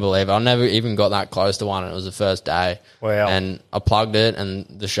I couldn't believe it. I never even got that close to one, and it was the first day. Wow. And I plugged it, and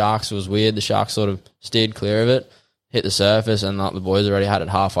the sharks was weird. The sharks sort of steered clear of it, hit the surface, and like, the boys already had it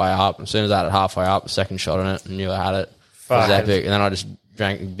halfway up. As soon as I had it halfway up, the second shot on it, and knew I had it. It was epic. And then I just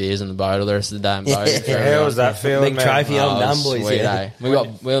drank beers in the boat all the rest of the day. And boat. How was that feeling, big trophy on done, boys. Sweet, eh?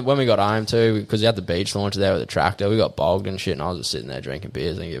 When we got home too, because we had the beach launch there with the tractor, we got bogged and shit, and I was just sitting there drinking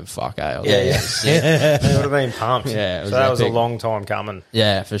beers and give a fuck, eh? You would have been pumped. Yeah, so that was a long time coming.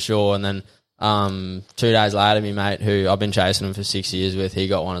 Yeah, for sure. And then 2 days later, my mate, who I've been chasing him for 6 years with, he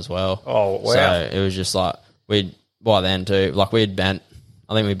got one as well. Oh, wow. So it was just like, by then too, like we bent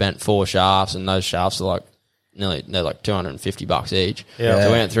 4 shafts, and those shafts are like, they're like $250 each. Yeah. So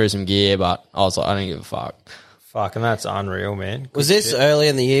we went through some gear, but I was like, I don't give a fuck. Fucking that's unreal, man. Was this early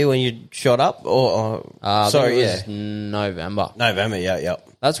in the year when you shot up? Sorry, it was November. Yeah.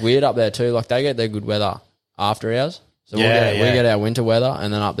 That's weird up there too. Like they get their good weather after ours. So we get our winter weather,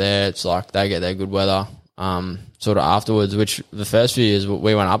 and then up there it's like they get their good weather sort of afterwards, which the first few years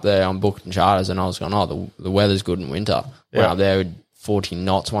we went up there on booked and charters, and I was going, the weather's good in winter. Went up there with 40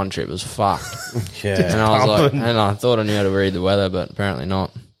 knots one trip, was fucked. Yeah. And I was like, and I thought I knew how to read the weather, but apparently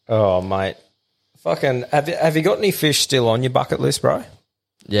not. Oh, mate. Fucking, have you got any fish still on your bucket list, bro?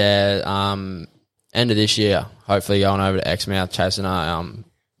 Yeah, end of this year, hopefully going over to Exmouth, chasing a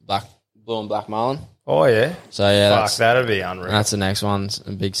blue and black marlin. Oh, yeah? So, yeah. Fuck, that'd be unreal. That's the next one,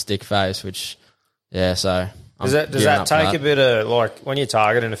 a big stick face, which, yeah, so. Does that take a bit of, like, when you're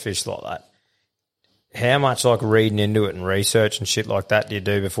targeting a fish like that, how much, like, reading into it and research and shit like that do you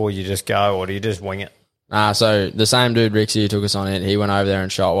do before you just go, or do you just wing it? So the same dude, Rixie, who took us on it, he went over there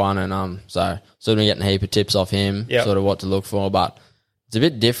and shot one, and so sort of been getting a heap of tips off him, sort of what to look for, but it's a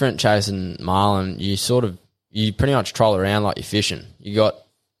bit different chasing marlin. You pretty much troll around like you're fishing. You got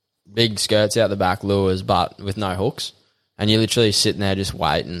big skirts out the back, lures, but with no hooks, and you're literally sitting there just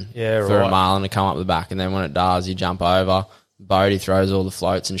waiting for a marlin to come up the back, and then when it does, you jump over, boat, he throws all the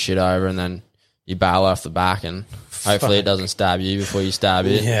floats and shit over, and then you bail off the back, and Hopefully it doesn't stab you before you stab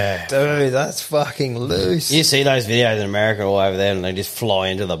it. Yeah. Dude, that's fucking loose. You see those videos in America all over there and they just fly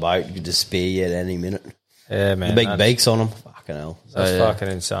into the boat. You could just spear you at any minute. Yeah, man. The big beaks on them. Fucking hell. That's fucking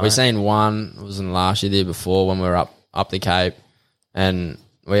insane. We seen one, it wasn't last year, the year before, when we were up the Cape, and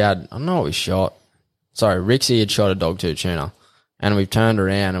we had, I don't know what we shot. Sorry, Rixie had shot a dogtooth tuna, and we turned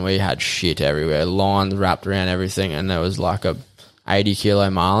around and we had shit everywhere, lines wrapped around everything, and there was like a 80-kilo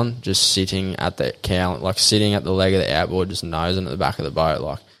marlin just sitting at the cow, like sitting at the leg of the outboard, just nosing at the back of the boat.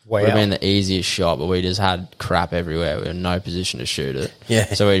 Like, would have been the easiest shot, but we just had crap everywhere. We were in no position to shoot it.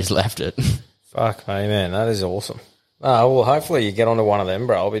 Yeah. So we just left it. Fuck me, man. That is awesome. Oh, well, hopefully you get onto one of them,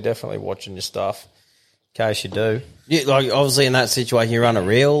 bro. I'll be definitely watching your stuff in case you do. Yeah, like obviously in that situation, you run a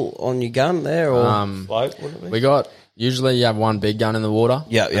reel on your gun there, or float, wouldn't it be? We got, usually you have one big gun in the water.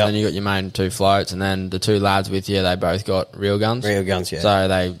 Yeah, and yeah. then you got your main 2 floats, and then the 2 lads with you, they both got reel guns. Reel guns, yeah. So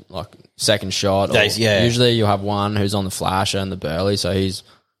they, like, second shot. Or Yeah. Usually you'll have one who's on the flasher and the burley, so he's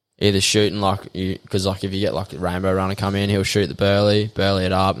either shooting, like, because like if you get like a rainbow runner come in, he'll shoot the burley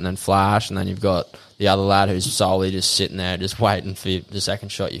it up, and then flash, and then you've got the other lad who's solely just sitting there, just waiting for the second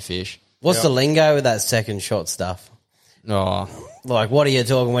shot you fish. What's the lingo with that second shot stuff? Oh, Like, what are you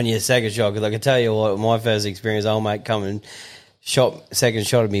talking when you're second shot? Because I can tell you what, my first experience, old mate come and second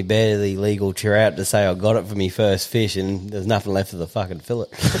shot of me barely legal trout to say I got it for me first fish, and there's nothing left of the fucking fillet.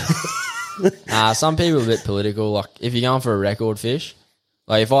 some people are a bit political. Like, if you're going for a record fish,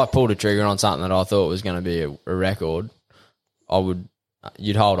 like if I pulled a trigger on something that I thought was going to be a record,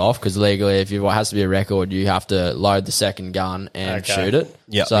 you'd hold off, because legally, if it has to be a record, you have to load the second gun and shoot it.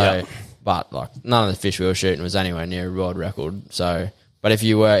 Yeah. So, but like none of the fish we were shooting was anywhere near a world record. So, but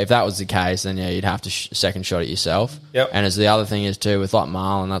if that was the case, then you'd have to second shot it yourself. Yep. And as the other thing is too with like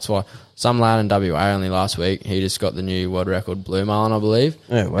marlin, that's why some lad in WA only last week, he just got the new world record blue marlin, I believe.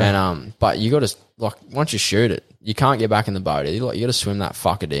 Oh, wow. And but you got to, like, once you shoot it, you can't get back in the boat. Like, you got to swim that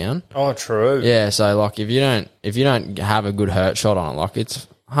fucker down. Oh, true. Yeah, so like if you don't have a good hurt shot on it, like it's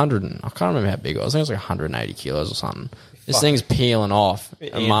 100, I can't remember how big it was. I think it was like 180 kilos or something. This thing's peeling off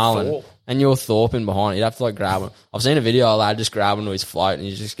a marlin, and you're thorping behind it. You'd have to like grab him. I've seen a video of a lad just grabbing to his float, and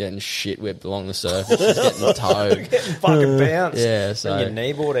he's just getting shit whipped along the surface, just getting towed. Getting fucking bounced. Yeah, so And your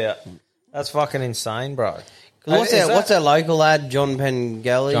kneeboard out. That's fucking insane, bro. What's that local lad, John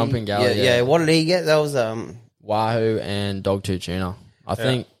Pengelly? John Pengelly, yeah. What did he get? That was wahoo and dogtooth tuna. I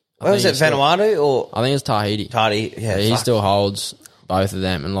think. What was it, Vanuatu or I think it's Tahiti. Tahiti? Yeah, he still holds both of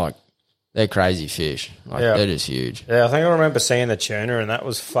them, and like they're crazy fish. Like they're just huge. Yeah, I think I remember seeing the tuna, and that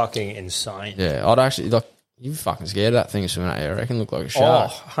was fucking insane. Yeah, I'd actually like. You fucking scared of that thing swimming at you. I reckon look like a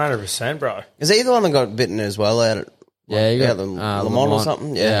shark. Oh, 100%, bro. Is he the one that got bitten as well out at Yeah, you got the Lamont or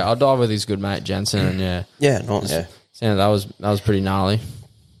something? Yeah, I dive with his good mate Jensen, and yeah. Yeah, nice. Yeah. So that was pretty gnarly.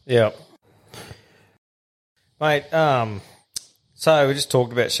 Yeah. Mate, so we just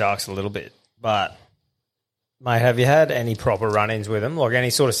talked about sharks a little bit, but mate, have you had any proper run-ins with them? Like any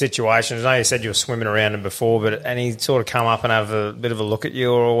sort of situations? I know you said you were swimming around them before, but any sort of come up and have a bit of a look at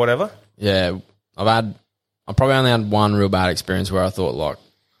you or whatever? Yeah, I probably only had one real bad experience where I thought like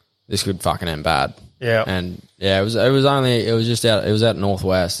this could fucking end bad. Yeah. And yeah, it was out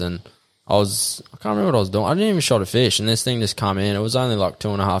northwest, and I can't remember what I was doing. I didn't even shot a fish, and this thing just come in. It was only like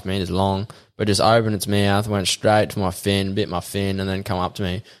 2.5 meters long, but just opened its mouth, went straight to my fin, bit my fin, and then come up to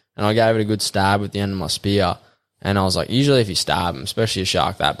me. And I gave it a good stab with the end of my spear. And I was like, usually if you stab them, especially a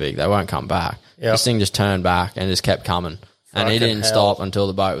shark that big, they won't come back. Yep. This thing just turned back and just kept coming. And he didn't hell. stop until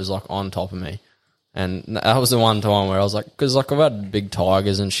the boat was like on top of me. And that was the one time where I was like, because like I've had big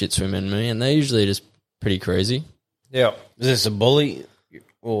tigers and shit swim in me, and they're usually just pretty crazy. Yeah. Is this a bully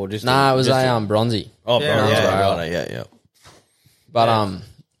or just? Nah, it was a bronzy. Oh, Yeah, bronzy. yeah, Yeah. But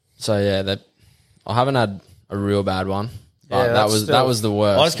so yeah, I haven't had a real bad one. But Yeah, that was the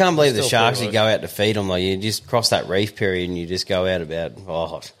worst. I just can't believe the Still sharks pretty you go out to feed them. Like you just cross that reef period and you just go out about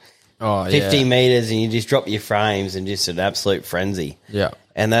 50 meters and you just drop your frames and just an absolute frenzy. Yeah.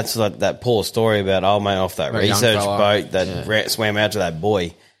 And that's like that poor story about old mate off that research young fella. boat that swam out to that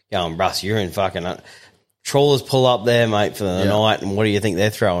buoy going, Russ, you're in fucking... Trawlers pull up there, mate, for the night, and what do you think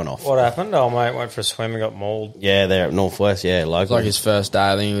they're throwing off? What happened? Oh, mate went for a swim and got mauled. Yeah, they're up northwest, yeah, It was locally. like his first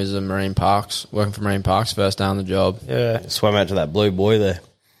day. I think he was at Marine Parks, working for Marine Parks, first day on the job. Yeah. Swam out to that blue buoy there.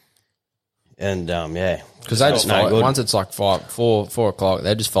 And, yeah. Because they just No follow, good. once it's like 4 o'clock,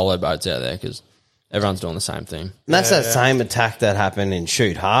 they just follow boats out there because everyone's doing the same thing. And that's that same attack that happened in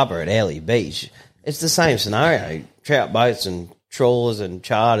Chute Harbour at Airlie Beach. It's the same scenario. Trout boats and trawlers and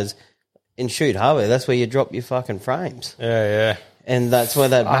charters in Chute Harbour. That's where you drop your fucking frames. Yeah, yeah. And that's where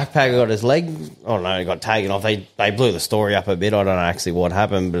that backpacker got his leg. Oh no, he got taken off. They blew the story up a bit. I don't know actually what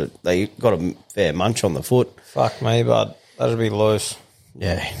happened, but they got a fair munch on the foot. Fuck me, bud. That'd be loose.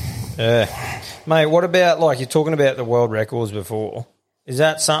 Yeah. Mate, what about, like, you're talking about the world records before. Is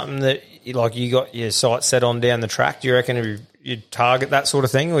that something that, you got your sights set on down the track? Do you reckon you'd target that sort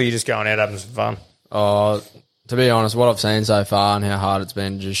of thing, or are you just going out having some fun? To be honest, what I've seen so far and how hard it's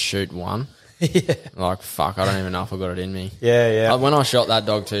been to just shoot one. Yeah. Like, fuck, I don't even know if I got it in me. Yeah. Like, when I shot that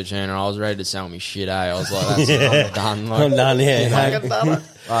dog-tooth tuna, I was ready to sell me shit, I was like, that's it, I'm done. Like, I'm done,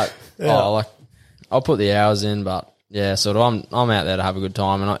 yeah. I'll put the hours in, but... Yeah, sort of. I'm out there to have a good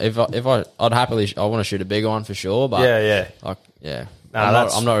time, and I'd happily. I want to shoot a bigger one for sure, but I'm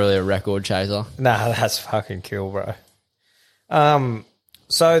not really a record chaser. Nah, that's fucking cool, bro.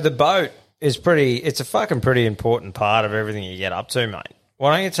 So the boat is it's a fucking pretty important part of everything you get up to, mate.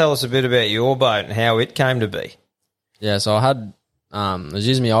 Why don't you tell us a bit about your boat and how it came to be? Yeah, so I was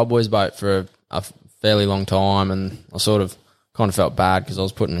using my old boy's boat for a fairly long time, and I sort of kind of felt bad because I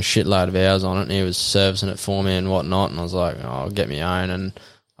was putting a shitload of hours on it, and he was servicing it for me and whatnot, and I was like, I'll get my own. And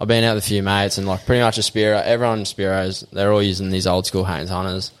I've been out with a few mates, and like pretty much a Spiro, everyone in Spiros, they're all using these old school Haynes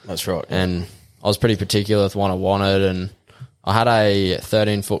Hunters. That's right. And I was pretty particular with what I wanted, and I had a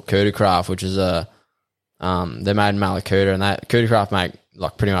 13-foot Cootercraft, which is they made in Malakuta, and that Cootercraft make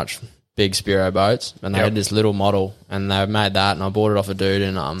like pretty much big Spiro boats, and they had this little model, and they made that, and I bought it off a dude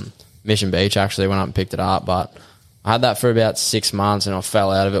in Mission Beach, actually, went up and picked it up, but I had that for about 6 months, and I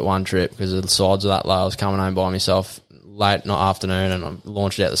fell out of it one trip because the sides were that low. I was coming home by myself late afternoon, and I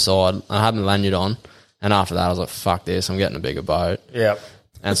launched out the side. I had my lanyard on, and after that I was like, fuck this, I'm getting a bigger boat. Yep.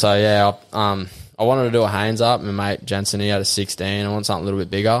 And so, I wanted to do a Haynes up. My mate Jensen, he had a 16. I want something a little bit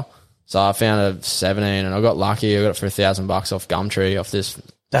bigger. So I found a 17, and I got lucky. I got it for $1,000 off Gumtree, off this...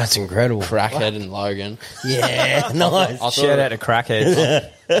 That's incredible. Crackhead in Logan. Yeah, nice. Shout out to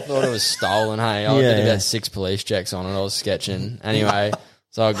crackheads. I thought it was stolen, hey. I did about 6 police checks on it. I was sketching. Anyway,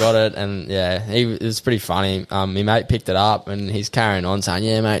 so I got it, and it was pretty funny. My mate picked it up, and he's carrying on saying,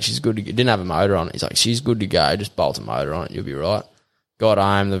 yeah, mate, she's good to go. Didn't have a motor on it. He's like, she's good to go. Just bolt a motor on it. You'll be right. Got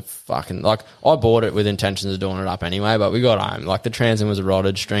home, I bought it with intentions of doing it up anyway, but we got home. Like, the transom was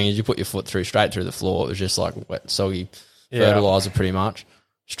rotted, stringers. You put your foot straight through the floor. It was just like wet, soggy fertilizer pretty much.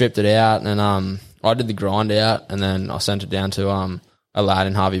 Stripped it out, and I did the grind out, and then I sent it down to a lad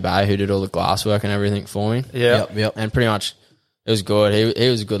in Harvey Bay who did all the glass work and everything for me. Yep. And pretty much it was good. He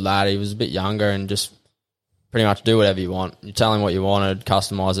was a good lad. He was a bit younger, and just pretty much do whatever you want. You tell him what you wanted,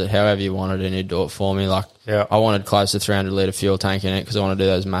 customise it however you wanted, and he'd do it for me. Like, I wanted close to 300 litre fuel tank in it because I want to do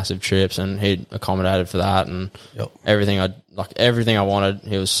those massive trips, and he'd accommodated for that, and everything I wanted.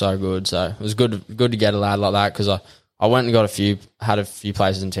 He was so good. So it was good to get a lad like that, because I went and had a few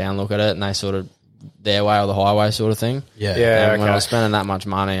places in town look at it, and they sort of their way or the highway sort of thing. Yeah. And when I was spending that much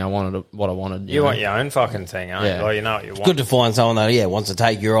money, I wanted what I wanted. You want your own fucking thing, eh? Yeah. Like, you know what you want. It's good to find someone that wants to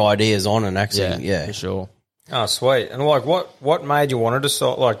take your ideas on and actually, for sure. Oh, sweet. And like, what made you want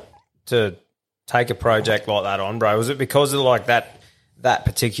to take a project like that on, bro? Was it because of like that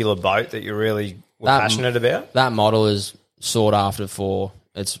particular boat that you really were passionate about? That model is sought after for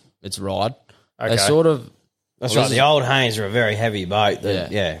its ride. Okay. They sort of. That's right. The old Haynes are a very heavy boat.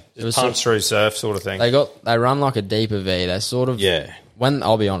 It was punch through surf sort of thing. They run like a deeper V. They sort of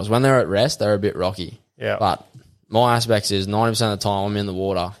I'll be honest, when they're at rest, they're a bit rocky. Yeah. But my aspects is 90% of the time I'm in the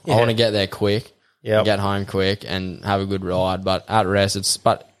water. I want to get there quick, get home quick, and have a good ride. But at rest,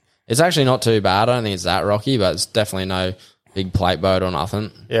 it's actually not too bad. I don't think it's that rocky, but it's definitely no big plate boat or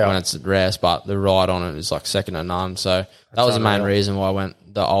nothing when it's at rest. But the ride on it is like second to none. So that was the main reason why I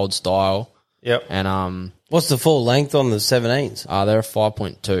went the old style. Yep. And what's the full length on the 17s? They're a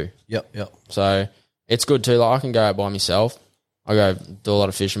 5.2. Yep. So it's good too. Like, I can go out by myself. I go do a lot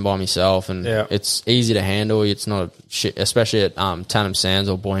of fishing by myself, and it's easy to handle. It's not a shit, especially at Tannum Sands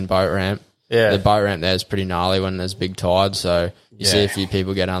or Boyne Boat Ramp. Yeah, the boat ramp there is pretty gnarly when there's big tides. So you see a few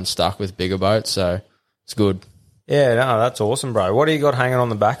people get unstuck with bigger boats. So it's good. Yeah, no, that's awesome, bro. What do you got hanging on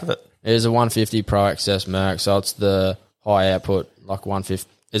the back of it? It is a 150 Pro XS Merc. So it's the high output, like 150.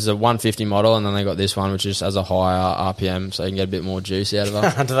 It's a 150 model, and then they got this one, which just has a higher RPM, so you can get a bit more juice out of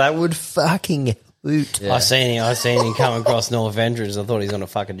it. That would fucking hoot. Yeah. I seen him come across North Entrance. I thought he was on a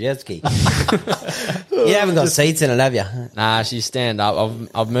fucking jet ski. You haven't got seats in it, have you? Nah, she's stand up.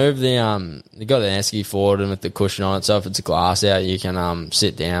 I've moved the you got the esky forward and with the cushion on it, so if it's a glass out, you can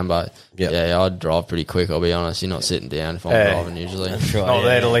sit down. But I'd drive pretty quick. I'll be honest. You're not sitting down if I'm driving usually. That's right, not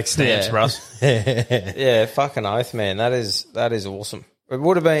there to lick stamps, Russ. Yeah, fucking oath, man. That is awesome. It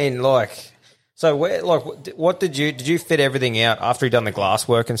would have been like, so where, like, what did you fit everything out after you done the glass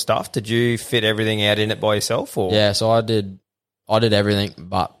work and stuff? Did you fit everything out in it by yourself, or? Yeah, so I I did everything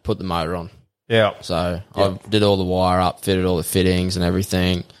but put the motor on. Yeah. So I did all the wire up, fitted all the fittings and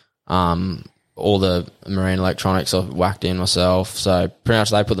everything. All the marine electronics I whacked in myself. So pretty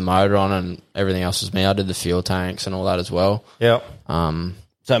much they put the motor on and everything else was me. I did the fuel tanks and all that as well. Yep.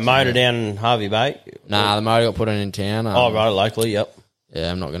 So motor down in Harvey Bay? Nah, the motor got put in town. Right, locally, yep.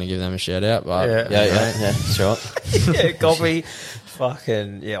 Yeah, I'm not going to give them a shout out, but Yeah, that's right. Yeah, copy.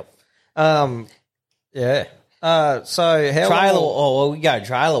 Fucking, yep. Yeah. So how Trailer, long... we go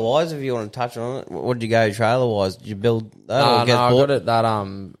trailer wise if you want to touch on it. What did you go trailer wise? Did you build that? No, or get I bought? got it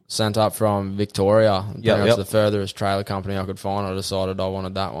that sent up from Victoria. That was yep. the furthest trailer company I could find. I decided I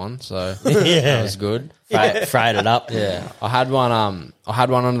wanted that one, so that was good. Freight it up. Yeah, I had one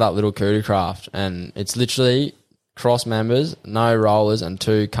under that little cootie craft, and it's literally cross members, no rollers, and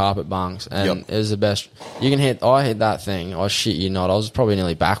 2 carpet bunks, and it was the best. You can hit. I hit that thing. I shit you not. I was probably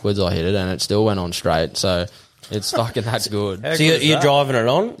nearly backwards. I hit it, and it still went on straight. So. It's fucking that's good. So you're driving it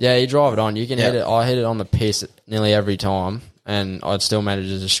on? Yeah, you drive it on. You can hit it. I hit it on the piss nearly every time, and I'd still manage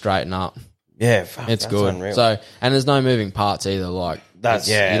to just straighten up. Yeah, it's good. Unreal. So, and there's no moving parts either. Like you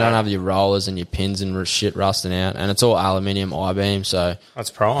don't have your rollers and your pins and shit rusting out, and it's all aluminium I-beam. So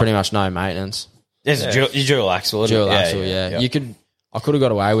that's prime. Pretty much no maintenance. It's a dual axle. Dual axle. Yeah. You could. I could have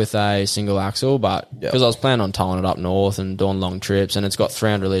got away with a single axle, but because I was planning on towing it up north and doing long trips, and it's got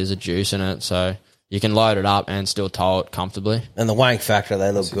 300 litres of juice in it, so. You can load it up and still tow it comfortably. And the wank factor,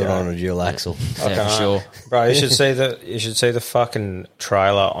 they look good on a dual axle. Yeah, for sure. Bro, you should see the fucking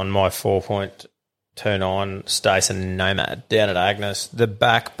trailer on my 4.29 Stason Nomad down at Agnes. The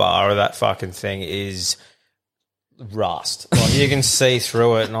back bar of that fucking thing is rust. Like you can see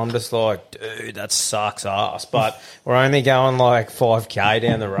through it, and I'm just like, dude, that sucks ass. But we're only going like 5k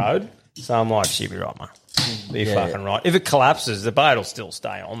down the road, so I'm like, she'll be right, mate. Be fucking right. If it collapses, the boat will still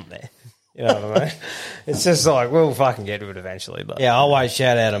stay on there. You know what I mean? It's just like, we'll fucking get to it eventually. But yeah, I always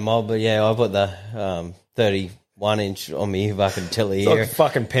shout out a mob, but yeah, I put the 31-inch on me fucking tilly here. Like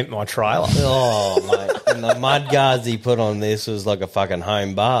fucking pimp my trailer. Oh, mate. And the mud guards he put on this was like a fucking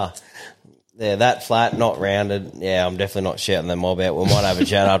home bar. Yeah, that flat, not rounded. Yeah, I'm definitely not shouting the mob out. We might have a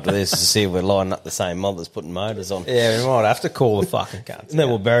chat after this to see if we're lining up the same mob that's putting motors on. Yeah, we might have to call the fucking cunts. And then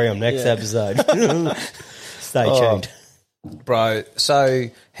we'll bury them next episode. Stay tuned. Bro, so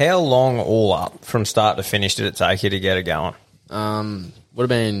how long all up from start to finish did it take you to get it going? Would have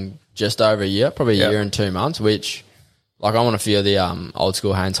been just over a year, probably a year and 2 months, which, like, I'm on a few of the old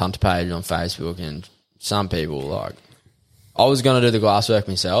school Haynes Hunter page on Facebook, and some people, like, I was going to do the glasswork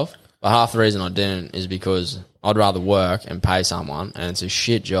myself, but half the reason I didn't is because I'd rather work and pay someone, and it's a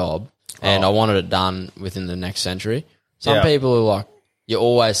shit job, and I wanted it done within the next century. Some people are like, you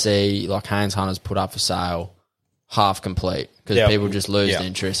always see, like, Haynes Hunters put up for sale half complete because people just lose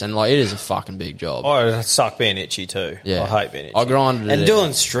interest, and like it is a fucking big job. I suck being itchy too. Yeah, I hate being itchy. I grinded and it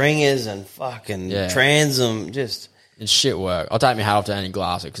doing stringers and fucking transom, just it's shit work. I'll take my hat off to any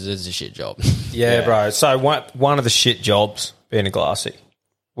glasser because it's a shit job. Yeah, bro. So one of the shit jobs being a glassy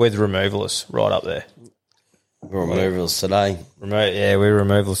with removalists right up there. Removals today. We're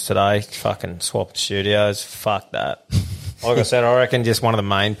removals today. Fucking swap studios. Fuck that. Like I said, I reckon just one of the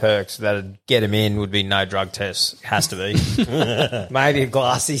main perks that'd get him in would be no drug tests. Has to be. Maybe a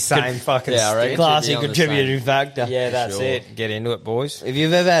glassy, same fucking glassy contributing factor. Yeah, that's it. Get into it, boys. If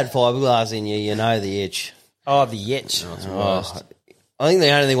you've ever had fiberglass in you, you know the itch. Oh, the itch. I think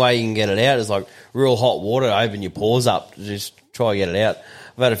the only way you can get it out is like real hot water, open your pores up, just try to get it out.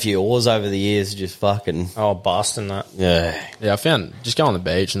 I've had a few oars over the years, just fucking... Oh, busting that. Yeah. Yeah, I found just going on the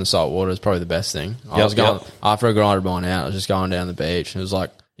beach in the salt water is probably the best thing. I was going after I grinded mine out, I was just going down the beach. It was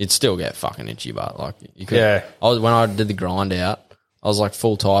like, you'd still get fucking itchy, but like, you could... Yeah. When I did the grind out, I was like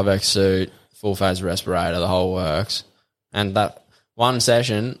full Tyvek suit, full phase respirator, the whole works. And that one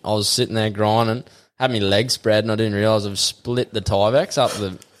session, I was sitting there grinding, had my legs spread, and I didn't realise I've split the Tyvex up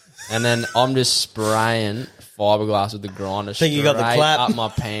the... And then I'm just spraying fiberglass with the grinder Think you got the clap? up my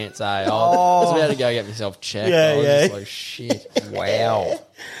pants. I was about to go get myself checked. I was just like, shit. Wow.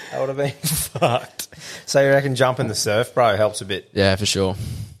 That would have been fucked. So you reckon jumping the surf, bro, helps a bit? Yeah, for sure.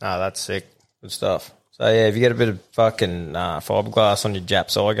 Oh, that's sick. Good stuff. So, yeah, if you get a bit of fucking fiberglass on your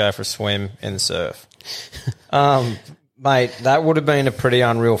Japs, I go for a swim in the surf. Mate, that would have been a pretty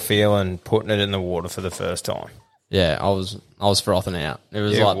unreal feeling putting it in the water for the first time. Yeah, I was frothing out. It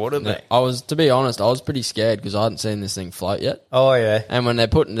was would have been. I was, to be honest, I was pretty scared because I hadn't seen this thing float yet. Oh, yeah. And when they're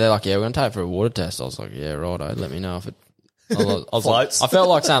like, yeah, we're going to take it for a water test, I was like, yeah, righto, let me know if it... I was floats. Like, I felt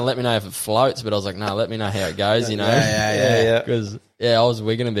like saying, let me know if it floats, but I was like, no, let me know how it goes, you know? Yeah. Because, I was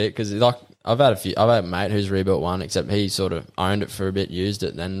wigging a bit because, like, I've had a mate who's rebuilt one, except he sort of owned it for a bit, used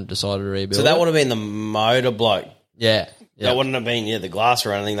it, then decided to rebuild it. So that would have been the motor bloke. Yeah. That wouldn't have been the glass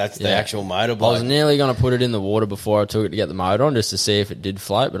or anything. That's the actual motor bloke. I was nearly going to put it in the water before I took it to get the motor on just to see if it did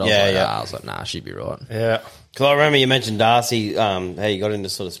float, but I was like, nah, she'd be right. Yeah. Because I remember you mentioned Darcy, how you got into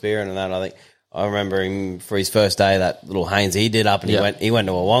sort of spearing and that. I think I remember him for his first day, that little Haynes he did up, and he went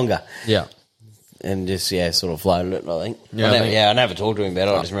to a Wonga. Yeah. And just, sort of floated it, I think. Yeah, I never talked to him about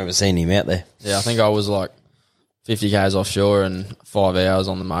it. I just remember seeing him out there. Yeah, I think I was like 50 k's offshore and 5 hours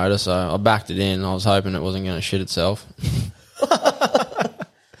on the motor, so I backed it in. I was hoping it wasn't going to shit itself.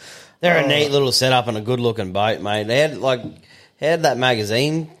 They're a neat little setup and a good-looking boat, mate. They had that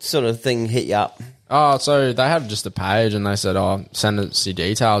magazine sort of thing hit you up. Oh, so they had just a page, and they said, send us your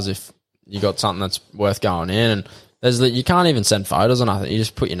details if you got something that's worth going in. And you can't even send photos or nothing. You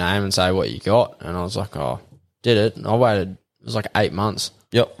just put your name and say what you got. And I was like, did it. And I waited, it was like 8 months.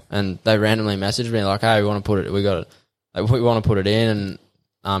 Yep. And they randomly messaged me like, hey, we want to put it, we want to put it in.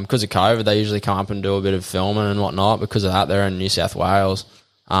 And because of COVID, they usually come up and do a bit of filming and whatnot. Because of that, they're in New South Wales.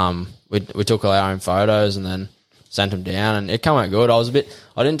 We took all our own photos and then sent them down, and it came out good. I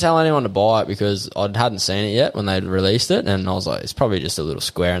didn't tell anyone to buy it because I hadn't seen it yet when they'd released it, and I was like, it's probably just a little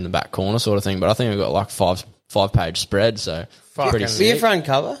square in the back corner sort of thing, but I think we got like five-page spread, so pretty sick. Were you front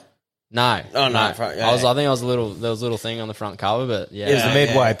cover? No. Oh, no. Front, I think there was a little thing on the front cover, but yeah. It was the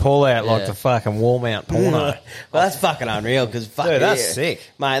midway pull out like the fucking wall mount porno. Well, that's fucking unreal because that's sick.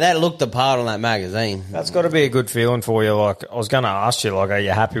 Mate, that looked the part on that magazine. That's got to be a good feeling for you. Like, I was going to ask you, like, are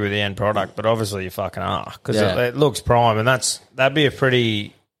you happy with the end product? But obviously you fucking are because it looks prime, and that'd be a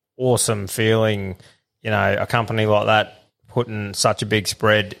pretty awesome feeling, a company like that putting such a big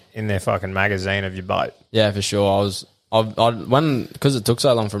spread in their fucking magazine of your boat. Yeah, for sure. Because it took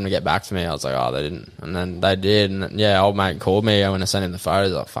so long for them to get back to me, I was like, they didn't. And then they did. And old mate called me when I sent him the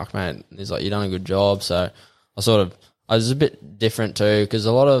photos. Like, fuck, mate. He's like, you done a good job. So I was a bit different too, because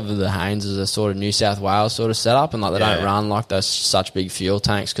a lot of the Hayneses are sort of New South Wales sort of setup, and like they don't run like those such big fuel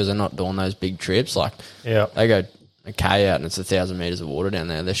tanks because they're not doing those big trips. Like, they go a K out and it's 1,000 metres of water down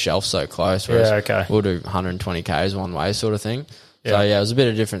there. Their shelf's so close. Whereas we'll do 120 Ks one way sort of thing. So, it was a bit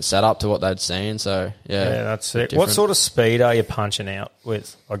of a different setup to what they'd seen. So, Yeah, that's it. What sort of speed are you punching out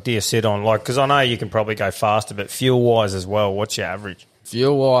with? Like, do you sit on? Like, because I know you can probably go faster, but fuel-wise as well, what's your average?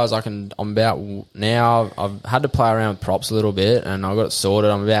 Fuel-wise, I'm about now, I've had to play around with props a little bit, and I got it sorted.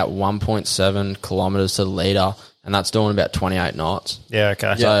 I'm about 1.7 kilometres to the litre, and that's doing about 28 knots. Yeah,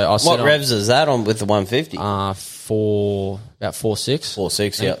 okay. So what revs is that on with the 150? About 4.6.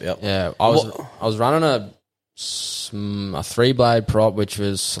 4.6, yep. Yeah, I was running a 3-blade prop, which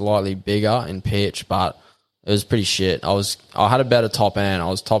was slightly bigger in pitch, but it was pretty shit. I had a better top end. I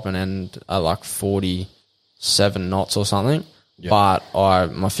was topping end at like 47 knots or something, but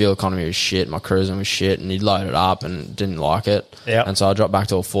my fuel economy was shit, my cruising was shit, and he'd load it up and didn't like it. And so I dropped back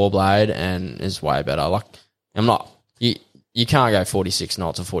to a 4-blade, and it's way better. Like, you can't go 46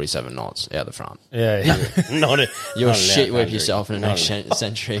 knots or 47 knots out the front. You'll shit whip yourself in the next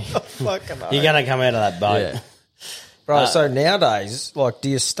century. You're going to come out of that boat. Yeah. Bro, so nowadays, like, do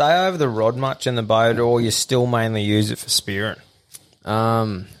you stay over the rod much in the boat, or you still mainly use it for spearing?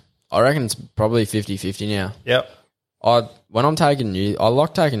 I reckon it's probably 50-50 now. Yep. I like taking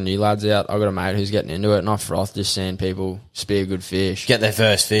new lads out. I got a mate who's getting into it, and I froth just seeing people spear good fish. Get their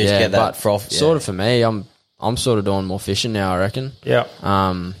first fish, get that froth. Sort of for me, I'm sort of doing more fishing now, I reckon. Yeah.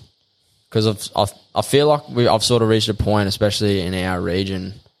 Because I feel like I've sort of reached a point, especially in our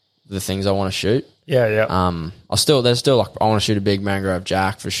region, the things I want to shoot. Yeah. There's still like, I want to shoot a big mangrove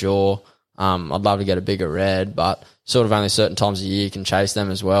jack for sure. I'd love to get a bigger red, but sort of only certain times of year you can chase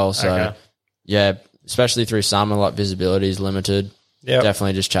them as well. So especially through summer, like visibility is limited. Yeah,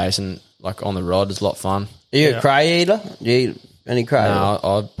 definitely just chasing like on the rod is a lot of fun. Are you a cray eater? Do you eat any cray? No,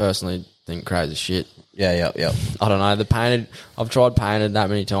 I personally think cray's shit. Yeah. I don't know. I've tried painted that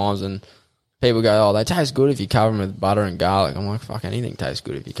many times, and people go, "Oh, they taste good if you cover them with butter and garlic." I'm like, "Fuck, anything tastes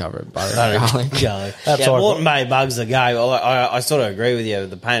good if you cover it with butter and garlic." That's Moreton Bay bugs the go. I sort of agree with you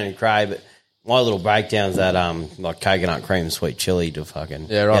with the painted cray, but my little breakdowns that like coconut cream, sweet chili to fucking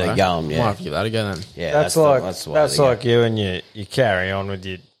get it going. Might have to give that a go then. Yeah, that's like you and you carry on with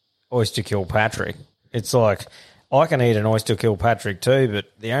your oyster Kilpatrick. It's like, I can eat an oyster Kilpatrick too, but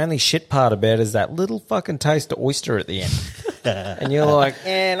the only shit part about it is that little fucking taste of oyster at the end. And you're like,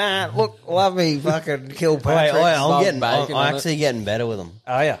 look, love me fucking Kilpatrick. I'm actually getting better with them.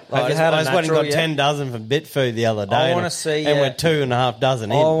 Oh, yeah. I just went and got 10 dozen from Bit Food the other day. I want to see and we're 2.5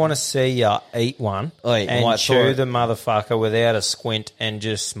 dozen in. I want to see you eat one and chew the motherfucker without a squint and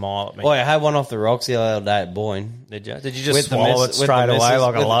just smile at me. I had one off the rocks the other day at Boyne. Did you? Did you just swallow it straight away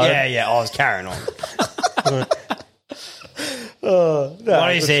like a load? Yeah, I was carrying on. No,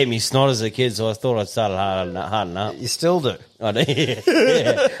 I used to eat me snot as a kid, so I thought I'd started hardening up. you still do. I do.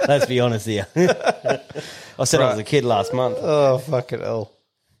 Yeah. Let's be honest here. I said I was a kid last month. Oh, fucking hell.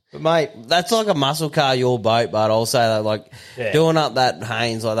 But mate, that's like a muscle car, your boat, but I'll say that, like, doing up that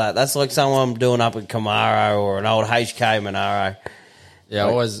Haynes like that, that's like someone doing up a Camaro or an old HK Monaro. Yeah,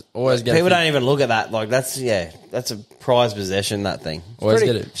 like, always get people don't even look at that. Like, that's a prized possession, that thing. Always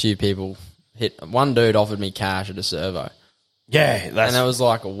get a few people hit. One dude offered me cash at a servo. Yeah, and that was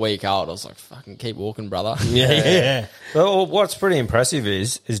like a week old. I was like, fucking keep walking, brother. Yeah. Well, what's pretty impressive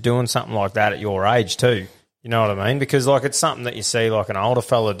is doing something like that at your age too. You know what I mean? Because like it's something that you see like an older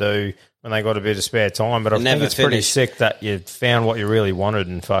fella do when they got a bit of spare time. But I think it's pretty sick that you found what you really wanted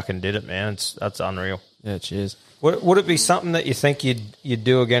and fucking did it, man. That's unreal. Yeah, cheers. Would it be something that you think you'd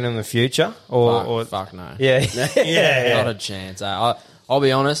do again in the future? Or fuck no. Yeah. Not a chance. I'll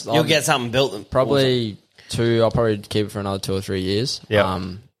be honest. You'll get something built. Probably I'll probably keep it for another 2 or 3 years. Yeah.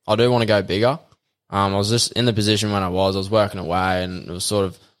 I do want to go bigger. I was just in the position when I was working away, and it was sort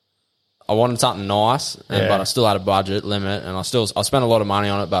of, I wanted something nice, but I still had a budget limit, and I spent a lot of money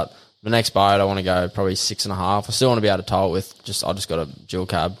on it, but the next boat I want to go probably 6.5. I still want to be able to tow it with, I just got a dual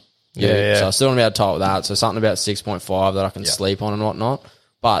cab. Yeah. So I still want to be able to tow it with that. So something about 6.5 that I can sleep on and whatnot.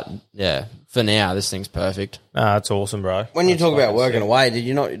 But yeah, for now, this thing's perfect. That's awesome, bro. When you talk about working away, did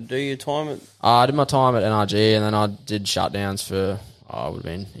you not do your time at... I did my time at NRG, and then I did shutdowns for, it would have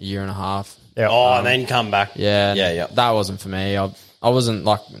been a year and a half. Yeah. And then come back. Yeah. That wasn't for me. I wasn't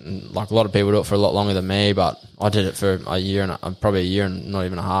like a lot of people do it for a lot longer than me, but I did it for a year and probably a year and not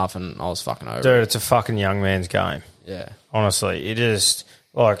even a half, and I was fucking over. Dude, it's a fucking young man's game. Yeah. Honestly, it is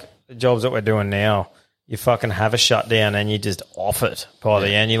like the jobs that we're doing now. You fucking have a shutdown and you just off it by the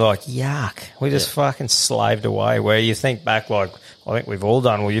end. You're like, yuck. We just fucking slaved away. Where you think back, like, I think we've all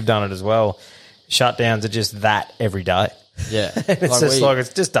done, well, you've done it as well. Shutdowns are just that every day. Yeah.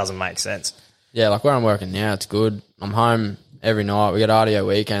 It just doesn't make sense. Yeah, like where I'm working now, it's good. I'm home every night. We get RDO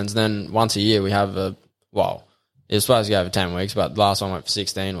weekends. Then once a year we have it was supposed to go for 10 weeks, but the last one went for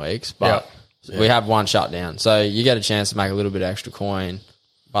 16 weeks. But we have one shutdown. So you get a chance to make a little bit of extra coin,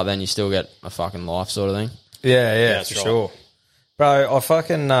 but then you still get a fucking life sort of thing. Yeah, for sure. Bro,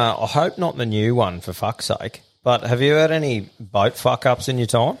 I hope not the new one, for fuck's sake. But have you had any boat fuck-ups in your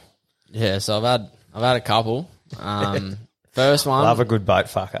time? Yeah, so I've had a couple. First one. Love a good boat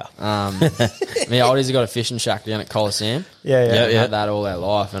fucker. My oldies have got a fishing shack down at Coliseum. Yeah. Had that all their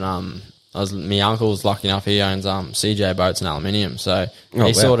life, and my uncle's lucky enough, he owns CJ boats and aluminium, so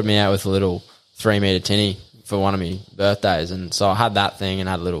he sorted me out with a little 3-meter tinny for one of my birthdays, and so I had that thing and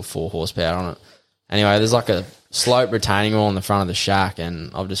had a little 4 horsepower on it. Anyway, there's like a slope retaining wall in the front of the shack,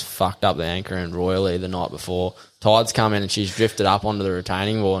 and I've just fucked up the anchor in royally the night before. Tide's come in and she's drifted up onto the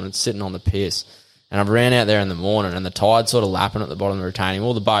retaining wall, and it's sitting on the piss. And I ran out there in the morning, and the tide's sort of lapping at the bottom of the retaining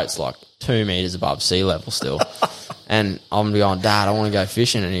wall. The boat's like 2 meters above sea level still. And I'm going, Dad, I want to go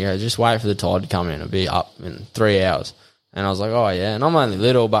fishing. And he goes, just wait for the tide to come in. It'll be up in 3 hours. And I was like, oh, yeah. And I'm only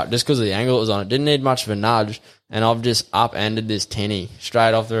little, but just because of the angle it was on, it didn't need much of a nudge. And I've just upended this tinny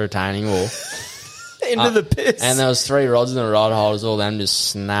straight off the retaining wall. Into the piss. And there was 3 rods in the rod holders, all them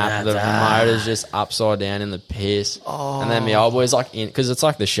just snapped. The motor's just upside down in the piss. And then my old boy's like in, because it's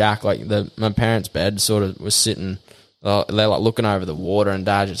like the shack, like my parents' bed sort of was sitting, they're like looking over the water, and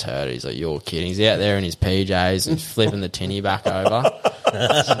Dad just heard it. He's like, you're kidding. He's out there in his PJs and flipping the tinny back over.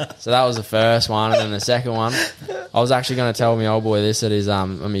 So that was the first one. And then the second one, I was actually going to tell my old boy this at his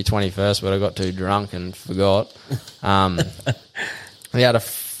on my 21st, but I got too drunk and forgot. We had a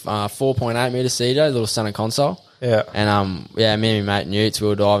 4.8 meter CJ, little center console. Yeah. And me and my mate Newts, we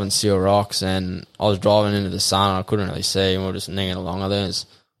were diving Seal Rocks, and I was driving into the sun, and I couldn't really see, and we were just ninging along. I think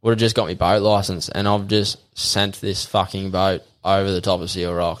would have just got me boat license, and I've just sent this fucking boat over the top of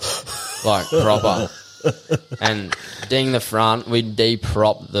Seal Rock, like proper. And ding the front, we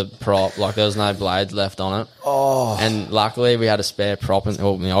de-propped the prop, like there was no blades left on it. Oh. And luckily we had a spare prop,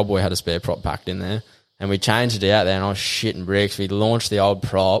 my old boy had a spare prop packed in there, and we changed it out there, and I was shitting bricks. We launched the old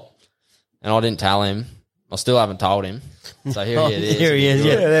prop, and I didn't tell him. I still haven't told him. So here it is. Here he is.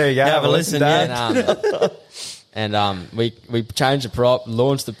 Yeah, there you go. Have a listen, Dad. And we changed the prop,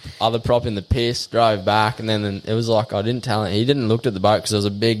 launched the other prop in the piss, drove back, and then it was like I didn't tell him. He didn't look at the boat because there was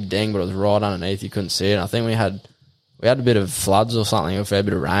a big ding, but it was right underneath. You couldn't see it. And I think we had a bit of floods or something, or a fair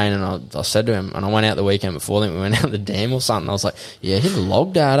bit of rain. And I said to him, and I went out the weekend before. I think we went out the dam or something. I was like, yeah, hit the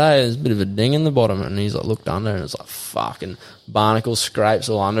log, Dad. There's a bit of a ding in the bottom. And he's like, looked under, and it's like fucking barnacle scrapes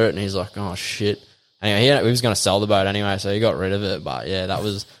all under it. And he's like, oh shit. Anyway, we was going to sell the boat anyway, so he got rid of it. But yeah, that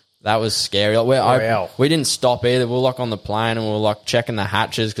was That was scary. We didn't stop either. We were like on the plane and we were like checking the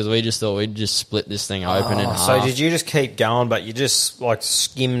hatches because we just thought we'd just split this thing open in half. So did you just keep going, but you just like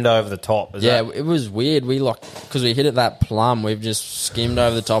skimmed over the top? It was weird. We because we hit it that plumb, we've just skimmed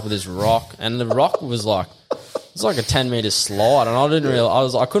over the top of this rock, and the rock was like it's like a 10-meter slide, and I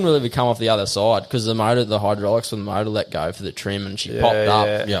couldn't really come off the other side because the hydraulics for the motor let go for the trim, and she popped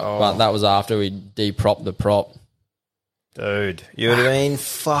up. Yeah, but that was after we depropped the prop. Dude, you would have been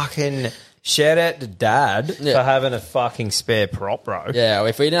fucking... Shout out to Dad for having a fucking spare prop, bro. Yeah,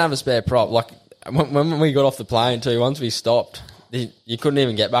 if we didn't have a spare prop, like when we got off the plane too, once we stopped, you couldn't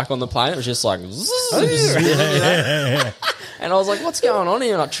even get back on the plane. It was just like... And I was like, what's going on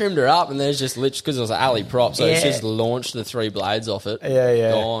here? And I trimmed her up, and there's just literally... Because it was an alley prop, so it's just launched the 3 blades off it.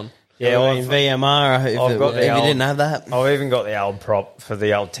 Yeah. Gone. Yeah, I mean, VMR, if you didn't have that. I've even got the old prop for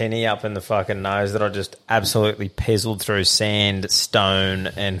the old tinny up in the fucking nose that I just absolutely pizzled through sand, stone,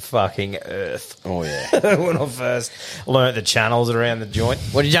 and fucking earth. Oh, yeah. When I first learnt the channels around the joint.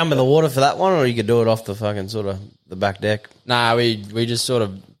 What, did you jump in the water for that one, or you could do it off the fucking sort of the back deck? Nah, we just sort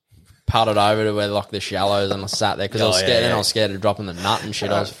of paddled over to where like the shallows, and I sat there because I was scared. Then I was scared of dropping the nut and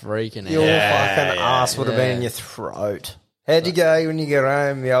shit. I was freaking out. Your fucking ass would have been in your throat. How'd you go when you get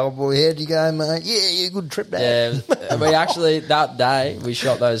home, the old boy? How'd you go, mate? Yeah, you good trip, Dad. Yeah, we actually, that day, we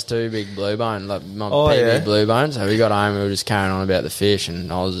shot those 2 big blue bone, like my PB blue bones. So we got home, we were just carrying on about the fish,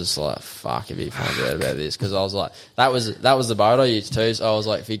 and I was just like, fuck if he finds out about this. Because I was like, that was the boat I used too. So I was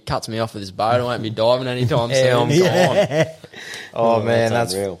like, if he cuts me off with this boat, I won't be diving anytime soon. I'm gone. Oh, man,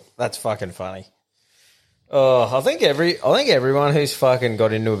 that's unreal. That's fucking funny. Oh, I think everyone who's fucking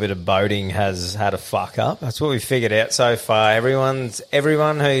got into a bit of boating has had a fuck up. That's what we figured out so far. Everyone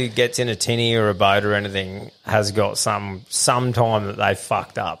who gets in a tinny or a boat or anything has got some time that they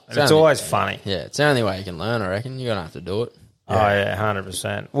fucked up. And it's always funny. Yeah, it's the only way you can learn, I reckon. You're going to have to do it. Yeah. Oh, yeah,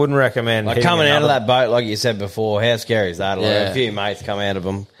 100%. Wouldn't recommend like coming out of that boat, like you said before, how scary is that? Like a few mates come out of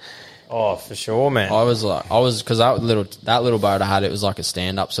them. Oh, for sure, man. Because that little boat I had, it was like a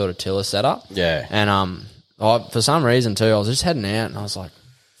stand-up sort of tiller setup. Yeah. And for some reason too, I was just heading out and I was like,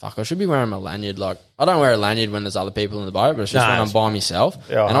 fuck, I should be wearing my lanyard. Like, I don't wear a lanyard when there's other people in the boat, but it's just when I'm by myself.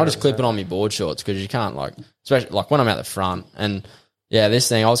 Yeah, and I just clip it on my board shorts because you can't, like, especially like when I'm at the front. And yeah, this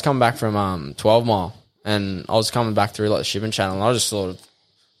thing, I was coming back from 12 Mile and I was coming back through like the shipping channel and I just sort of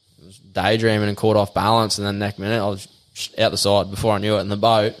was daydreaming and caught off balance, and then next minute I was out the side before I knew it in the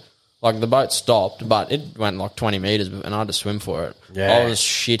boat. Like, the boat stopped, but it went like 20 metres, and I had to swim for it. Yeah. I was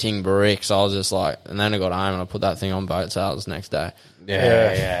shitting bricks. I was just like... And then I got home, and I put that thing on boat sails next day.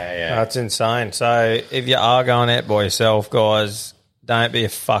 Yeah. That's insane. So, if you are going out by yourself, guys, don't be a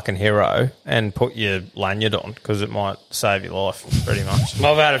fucking hero and put your lanyard on, because it might save your life, pretty much.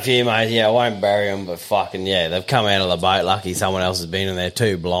 I've had a few, mate. Yeah, I won't bury them, but fucking, yeah, they've come out of the boat. Lucky someone else has been in there,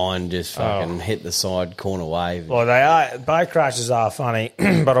 too blind, just fucking hit the side corner wave. Well, they are. Boat crashes are funny,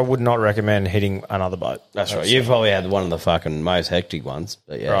 but I would not recommend hitting another boat. That's right. You've probably had one of the fucking most hectic ones,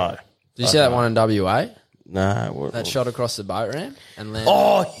 but yeah. Right. Did you see that one in WA? No. That shot across the boat ramp and landed.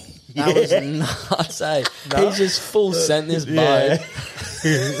 Oh, that was nuts, eh? No. He just full sent this boat.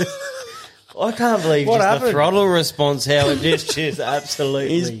 I can't believe the throttle response, how it just absolutely...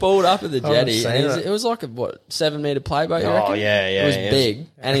 He's pulled up at the jetty. And it was like a, 7-metre playboat, you reckon? Oh, yeah. It was big.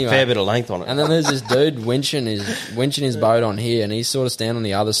 Anyway, a fair bit of length on it. And then there's this dude winching his boat on here, and he's sort of standing on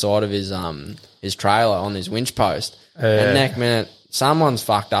the other side of his trailer on this winch post. And next minute, someone's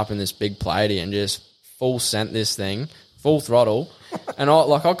fucked up in this big platey and just full sent this thing, full throttle. And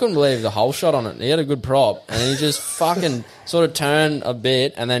I couldn't believe the whole shot on it. He had a good prop, and he just fucking sort of turned a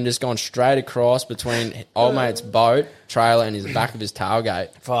bit and then just gone straight across between old mate's boat, trailer, and his back of his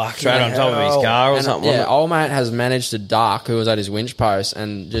tailgate. Fuck, straight on top of his car or something. Yeah, old mate has managed to duck, who was at his winch post,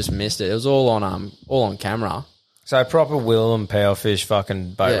 and just missed it. It was all on camera. So proper Will and Powerfish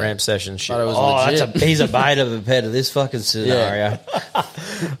fucking boat ramp session shit. But it was legit. He's a beta compared to this fucking scenario. Yeah.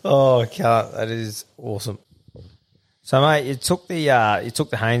 Oh, can't. That is awesome. So, mate, you took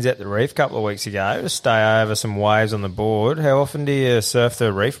the Haynes out the reef a couple of weeks ago to stay over some waves on the board. How often do you surf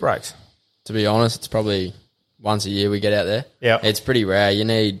the reef breaks? To be honest, it's probably once a year we get out there. Yeah, it's pretty rare. You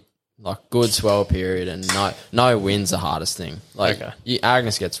need like good swell period, and no wind's the hardest thing. Like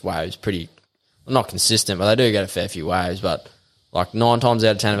Agnes gets waves pretty not consistent, but they do get a fair few waves. But like 9 times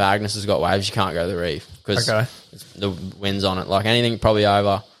out of 10 of Agnes has got waves, you can't go to the reef because the wind's on it. Like anything probably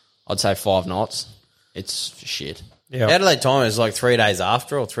over, I'd say 5 knots. It's shit. Yeah. How do they time it? Is it like 3 days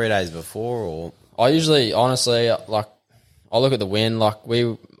after or 3 days before? Or I usually, honestly, like I look at the wind. Like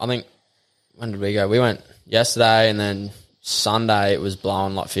I think when did we go? We went yesterday, and then Sunday it was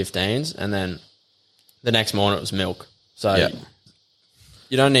blowing like 15s, and then the next morning it was milk. So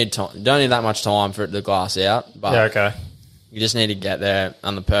you don't need time. You don't need that much time for it to glass out. But Yeah, okay. you just need to get there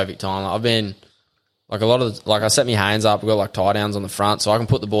on the perfect time. Like, I've been like a lot of I set my hands up. I've got like tie downs on the front, so I can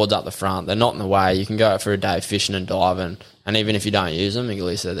put the boards up the front. They're not in the way. You can go out for a day fishing and diving, and even if you don't use them, at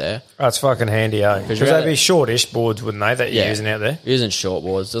least they're there. That's fucking handy, eh? Because they'd be shortish boards, wouldn't they? That you're using out there. Using short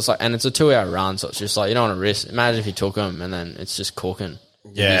boards, just like, and it's a 2-hour run, so it's just like you don't want to risk. Imagine if you took them and then it's just cooking.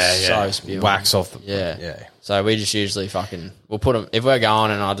 So spewing. Wax off the... Yeah. So we just usually we'll put them, if we're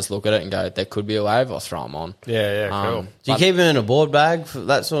going and I just look at it and go, there could be a wave, I'll throw them on. Yeah, cool. Do you keep them in a board bag for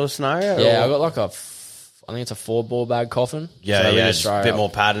that sort of scenario? Yeah, I've got like I think it's a 4-ball bag coffin. Yeah, so it's a bit more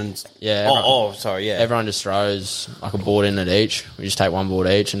patterns. Yeah. Sorry, yeah. Everyone just throws like a board in at each. We just take one board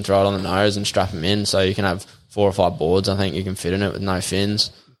each and throw it on the nose and strap them in, so you can have 4 or 5 boards. I think you can fit in it with no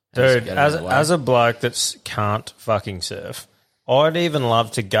fins. Dude, as a bloke that can't fucking surf, I'd even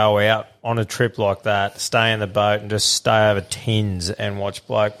love to go out on a trip like that, stay in the boat and just stay over tins and watch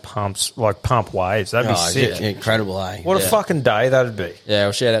bloke pump waves. That'd be sick. Incredible, eh? What a fucking day that'd be. Yeah,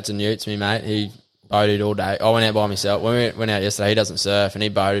 well, shout out to Newts, me mate. He boated all day. I went out by myself. When we went out yesterday, he doesn't surf, and he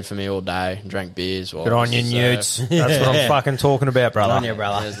boated for me all day and drank beers. Good on you, Newts. That's what I'm fucking talking about, brother. Good on you,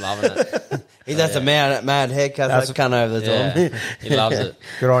 brother. He's loving it. He does a mad haircut. That's kind over the top. He loves it.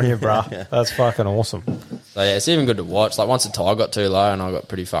 Good on you, bro. That's fucking awesome. So yeah, it's even good to watch. Like once the tide got too low and I got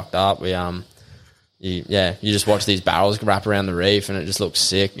pretty fucked up, you just watch these barrels wrap around the reef and it just looks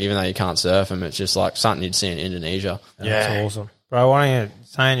sick. Even though you can't surf them, it's just like something you'd see in Indonesia. Yeah, that's awesome, bro. Why don't you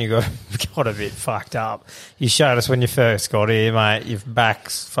saying you got a bit fucked up? You showed us when you first got here, mate. Your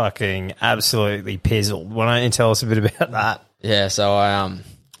back's fucking absolutely pizzled. Why don't you tell us a bit about that? Yeah, so I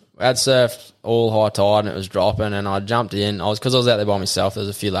had surfed all high tide and it was dropping, and I jumped in. Because I was out there by myself. There was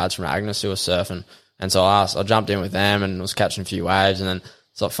a few lads from Agnes who were surfing, and so I jumped in with them and was catching a few waves, and then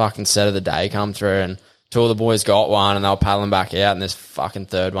it's like fucking set of the day come through, and 2 of the boys got one, and they were paddling back out, and this fucking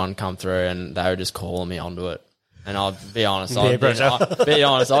third one come through, and they were just calling me onto it. And I'll be honest, I didn't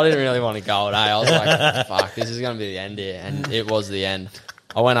really want to go today. I was like, fuck, this is going to be the end here, and it was the end.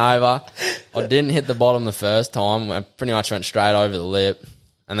 I went over. I didn't hit the bottom the first time. I pretty much went straight over the lip,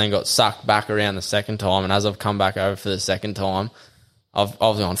 and then got sucked back around the second time. And as I've come back over for the second time, I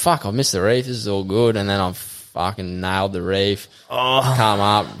was going, fuck, I've missed the reef. This is all good. And then I've fucking nailed the reef. Come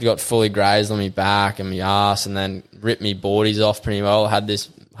up, got fully grazed on my back and my ass, and then ripped me boardies off pretty well. Had this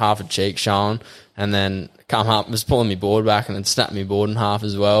half a cheek showing, and then come up, was pulling my board back, and then snapped my board in half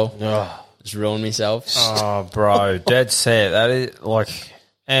as well. Just ruined myself. Oh, bro, dead set. That is like,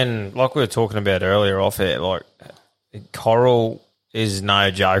 and like we were talking about earlier off air, like coral is no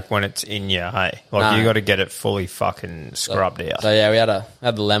joke when it's in you, hey? Like, you got to get it fully fucking scrubbed out. So, yeah, we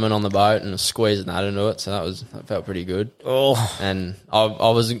had the lemon on the boat and squeezing that into it, so that felt pretty good. Oh. And I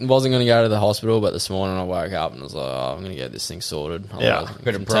wasn't going to go to the hospital, but this morning I woke up and I was like, I'm going to get this thing sorted. Yeah,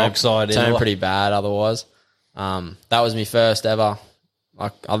 bit of peroxide. Turned pretty bad otherwise. That was my first ever.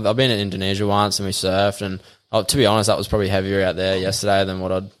 Like, I've been in Indonesia once and we surfed, and to be honest, that was probably heavier out there yesterday than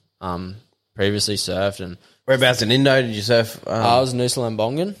what I'd previously surfed. And whereabouts in Indo did you surf? I was in Nusa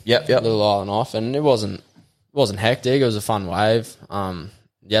Lembongan. Yep. Little island off, and it wasn't hectic. It was a fun wave.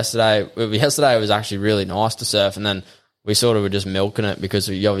 Yesterday it was actually really nice to surf, and then we sort of were just milking it because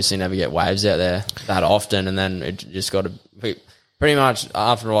you obviously never get waves out there that often, and then it just got pretty much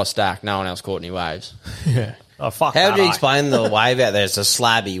after I stacked, no one else caught any waves. Yeah. Oh, fuck. How do you explain the wave out there? It's a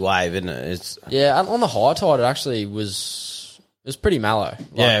slabby wave, isn't it? Yeah, on the high tide, it actually was pretty mellow.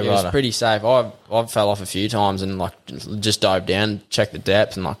 It was pretty safe. I fell off a few times and like just dove down, checked the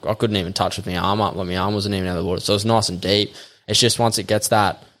depth, and like I couldn't even touch with my arm up. Like my arm wasn't even out of the water, so it was nice and deep. It's just once it gets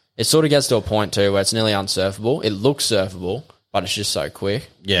that, it sort of gets to a point too where it's nearly unsurfable. It looks surfable, but it's just so quick.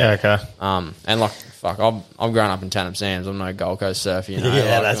 Yeah, okay. And like fuck, I'm growing up in Tannum Sands. I'm no Gold Coast surfer, you know.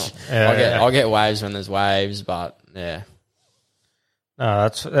 I get waves when there's waves, but yeah. No,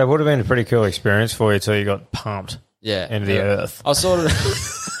 that would have been a pretty cool experience for you till you got pumped. Yeah, into the earth. I sort of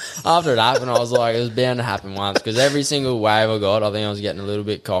after it happened, I was like, it was bound to happen once because every single wave I got, I think I was getting a little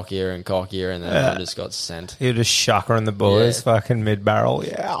bit cockier and cockier, and then I just got sent. You're just shuckering the boys, fucking mid barrel,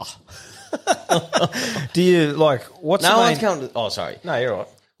 yeah. Do you like what's no the one's coming to, oh sorry, no, you're right.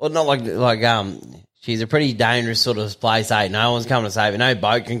 Well, not like she's a pretty dangerous sort of place, eh? No one's coming to save it. No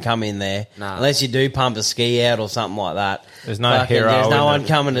boat can come in there unless you do pump a ski out or something like that. There's no hero. There's no one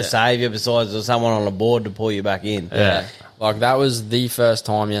coming to save you besides there's someone on a board to pull you back in. Yeah. Like that was the first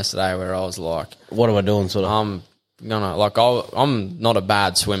time yesterday where I was like, what am I doing sort of? I'm not a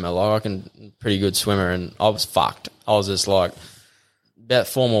bad swimmer. Like pretty good swimmer, and I was fucked. I was just like about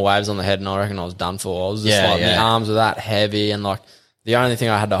 4 more waves on the head and I reckon I was done for. I was just my arms were that heavy, and like the only thing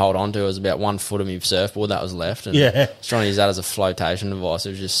I had to hold on to was about 1 foot of my surfboard that was left. And I was trying to use that as a flotation device. It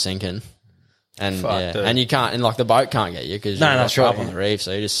was just sinking. And and you can't, and like the boat can't get you because you're up on the reef,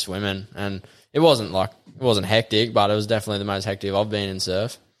 so you're just swimming. And it wasn't hectic, but it was definitely the most hectic I've been in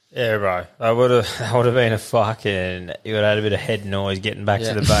surf. Yeah, bro. That would have been a fucking. You would have had a bit of head noise getting back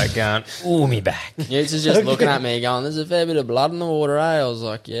to the boat, going, "Ooh, me back." Yeah, it's just looking at me, going, "There's a fair bit of blood in the water, eh?" I was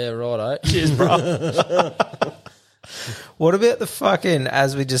like, "Yeah, right, eh?" Cheers, bro. What about the fucking?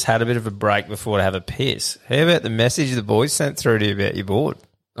 As we just had a bit of a break before to have a piss. How about the message the boys sent through to you about your board?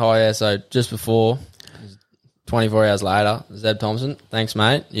 Oh yeah, so just before, 24 hours later, Zeb Thompson, thanks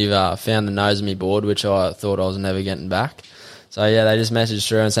mate. You've found the nose of me board, which I thought I was never getting back. So yeah, they just messaged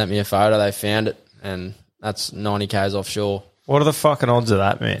through and sent me a photo. They found it, and that's 90 k's offshore. What are the fucking odds of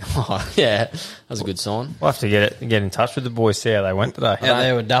that, man? Oh yeah, that's a good sign. We'll have to get in touch with the boys, see how they went today. Out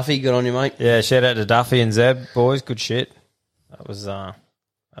there with Duffy, good on you, mate. Yeah, shout out to Duffy and Zeb, boys, good shit. That was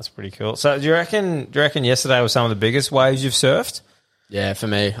that's pretty cool. So do you reckon yesterday was some of the biggest waves you've surfed? Yeah, for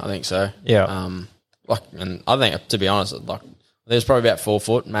me, I think so. Yeah. And I think, to be honest, there's probably about 4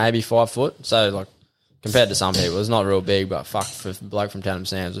 foot, maybe 5 foot. So, compared to some people, it's not real big, but fuck, for a bloke from Tannum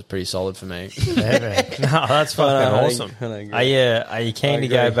Sands, it's pretty solid for me. Yeah, man. No, that's fucking awesome. Are you keen to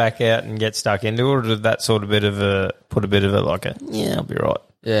go back out and get stuck into it, or did that sort of put a bit of a yeah, I'll be right?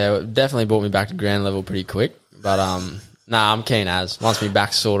 Yeah, it definitely brought me back to ground level pretty quick. But, I'm keen as. Once my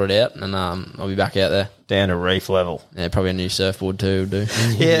back's sorted out, and I'll be back out there. Down to reef level. Yeah, probably a new surfboard too, do.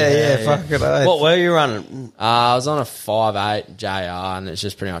 yeah, fuck it. What were you running? I was on a 5.8 JR, and it's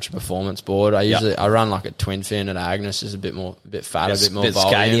just pretty much a performance board. I run like a twin fin at Agnes, just a bit fatter, a bit more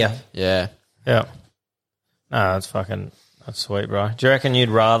volume. Scalier. Yeah. Yeah. No, that's sweet, bro. Do you reckon you'd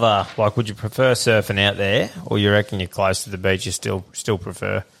rather, would you prefer surfing out there, or you reckon you're close to the beach, you still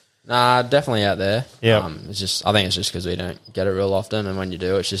prefer? Nah, definitely out there. Yeah. I think it's just because we don't get it real often, and when you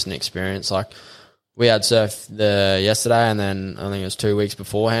do, it's just an experience. We had surf yesterday, and then I think it was 2 weeks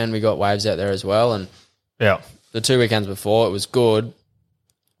beforehand we got waves out there as well. And the 2 weekends before, it was good.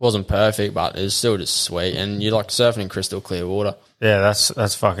 Wasn't perfect, but it was still just sweet. And you like surfing in crystal clear water. Yeah,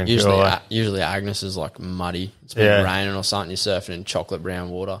 that's fucking usually, cool. Usually Agnes is muddy. It's been raining or something. You're surfing in chocolate brown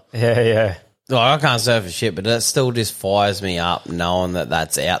water. Yeah. I can't surf for shit, but that still just fires me up knowing that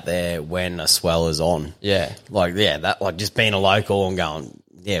that's out there when a swell is on. Yeah. Just being a local and going,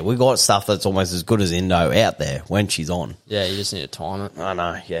 yeah, we got stuff that's almost as good as Indo out there when she's on. Yeah, you just need to time it. I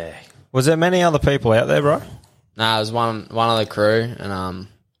know, yeah. Was there many other people out there, bro? Nah, it was one other crew, and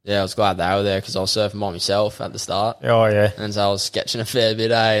I was glad they were there because I was surfing by myself at the start. Oh, yeah. And so I was sketching a fair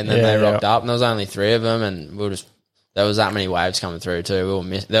bit, and then they rocked up, and there was only 3 of them, and there was that many waves coming through too.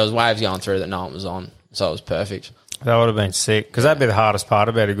 There was waves going through that no one was on, so it was perfect. That would have been sick, because that'd be the hardest part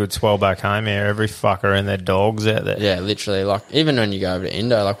about a good swell back home here. Every fucker and their dogs out there. Yeah, literally. Even when you go over to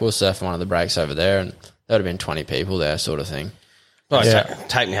Indo, we'll surf one of the breaks over there, and there would have been 20 people there, sort of thing.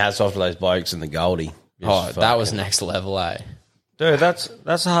 Take my hats off to those blokes in the Goldie. That was next level, eh? Dude, that's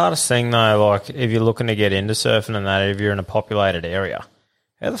the hardest thing though. If you're looking to get into surfing and that, if you're in a populated area,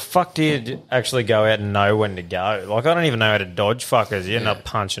 how the fuck do you actually go out and know when to go? I don't even know how to dodge fuckers. You end up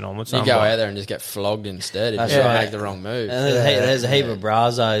punching on with something. You go out there and just get flogged instead if you make the wrong move. And there's a heap of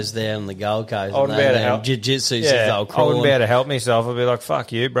brazos there on the Gold Coast. I wouldn't be able to help. Jiu-jitsu, I wouldn't be able to help myself. I'd be like,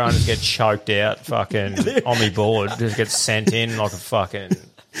 fuck you, bro, and just get choked out fucking on me board. Just get sent in like a fucking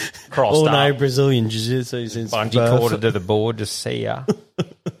crossed up. No Brazilian Jiu-Jitsu since bungee corded to the board, just see ya.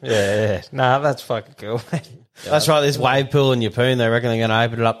 Yeah. Nah, that's fucking cool, man. That's right, this wave pool in Yeppoon, they reckon they're going to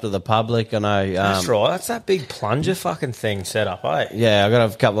open it up to the public. I know. That's right. That's that big plunger fucking thing set up, eh? Yeah, I've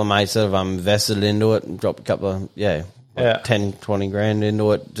got a couple of mates that have invested into it and dropped a couple of, 10, 20 grand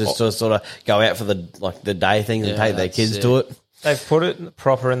into it just to sort of go out for the day things and take their kids to it. They've put it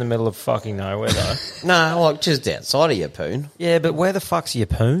proper in the middle of fucking nowhere, though. No, just outside of Yeppoon. Yeah, but where the fuck's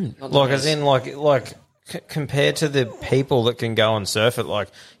Yeppoon? Compared to the people that can go and surf it,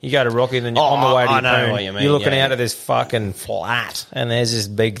 you go to Rocky and then you're on the way to Yeppoon. I know what you mean. You're looking out of this fucking flat and there's this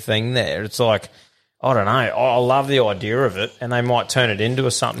big thing there. It's I don't know. I love the idea of it, and they might turn it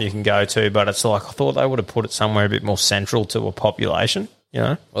into something you can go to, but it's I thought they would have put it somewhere a bit more central to a population. You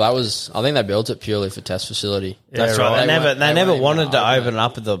know? Well, I think they built it purely for test facility. Yeah, that's right. They never wanted to open it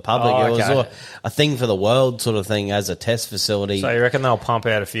up to the public. It was a thing for the world sort of thing as a test facility. So you reckon they'll pump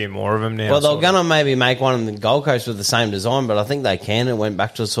out a few more of them now? Well, they're going to maybe make one in the Gold Coast with the same design, but I think they can. It went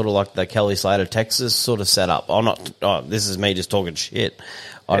back to sort of like the Kelly Slater, Texas sort of setup. This is me just talking shit.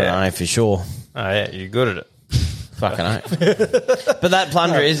 I don't know for sure. Oh, yeah, you're good at it. Fucking but that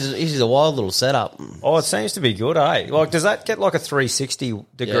plunger is a wild little setup. Oh, it seems to be good, eh? Does that get a 360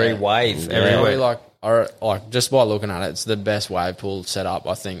 degree wave everywhere? just by looking at it, it's the best wave pool set up.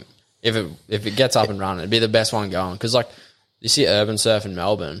 I think if it gets up and running, it'd be the best one going. Because like you see urban surf in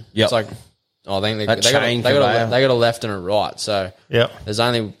Melbourne, it's like I think they got a left and a right. So there's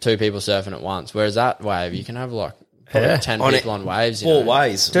only 2 people surfing at once. Whereas that wave, you can have like probably 10 people on waves. 4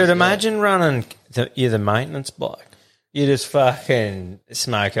 ways, dude. Imagine running. You're the maintenance bloke. You just fucking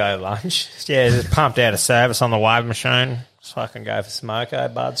smoko lunch. Yeah, just pumped out of service on the wave machine. Just fucking go for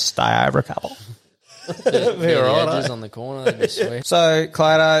smoko, bud. Stay over a couple. Edges on the corner, that'd be sweet. So,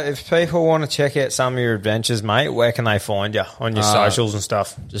 Clayton, if people want to check out some of your adventures, mate, where can they find you on your socials and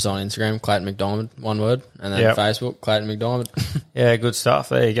stuff? Just on Instagram, Clayton McDiarmid, one word, and then Facebook, Clayton McDiarmid. Yeah, good stuff.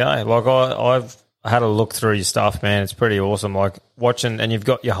 There you go. Like I've had a look through your stuff, man. It's pretty awesome. Like watching, and you've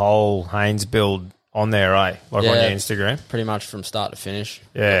got your whole Haynes build on there, eh? Like on your Instagram, pretty much from start to finish.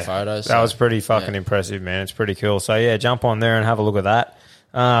 Yeah, photos. That was pretty fucking impressive, man. It's pretty cool. So yeah, jump on there and have a look at that.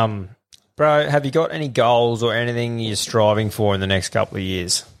 Bro, have you got any goals or anything you're striving for in the next couple of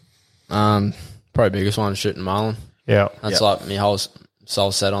years? Probably biggest one, shooting marlin. Yeah. That's like my whole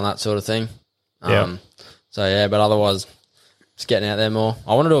soul set on that sort of thing. Yeah. So, yeah, but otherwise, just getting out there more.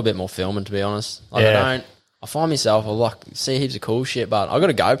 I want to do a bit more filming, to be honest. Like, I find myself, I see heaps of cool shit, but I got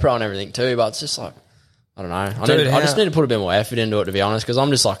a GoPro and everything too, but it's just like, I don't know. I just need to put a bit more effort into it, to be honest, because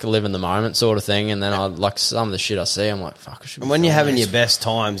I'm just like living the moment sort of thing, and then I like some of the shit I see, I'm like, fuck. And when you're having your best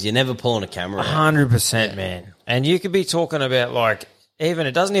times, you're never pulling a camera out. 100%, man. And you could be talking about like, even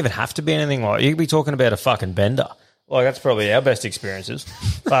it doesn't even have to be anything like, you could be talking about a fucking bender. Like that's probably our best experiences.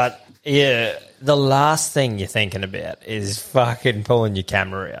 But yeah, the last thing you're thinking about is fucking pulling your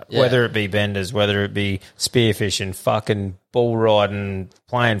camera out, whether it be benders, whether it be spearfishing, fucking bull riding,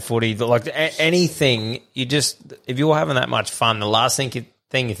 playing footy, like anything. You just, if you're having that much fun, the last thing you're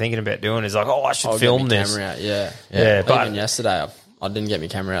thinking about doing is like, oh, I should film this. Camera out. Yeah. But even yesterday, I didn't get my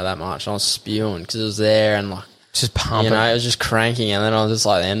camera out that much. I was spewing because it was there and like just pumping. It was just cranking, and then I was just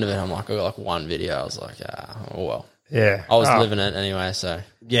like, at the end of it, I'm like, I got like one video. I was like, oh well. Yeah. I was living it anyway, so.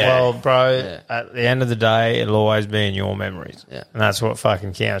 Yeah. Well, bro, at the end of the day, it'll always be in your memories. Yeah. And that's what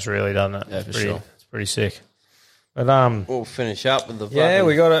fucking counts, really, doesn't it? Yeah, for sure. It's pretty sick. But we'll finish up with the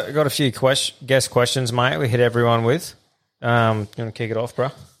we got a few guest questions, mate. We hit everyone with. You want to kick it off, bro?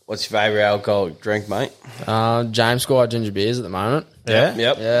 What's your favourite alcoholic drink, mate? James Squire ginger beers at the moment. Yeah.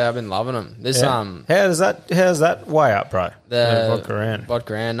 Yep. Yeah, I've been loving them. This how's that way up, bro? The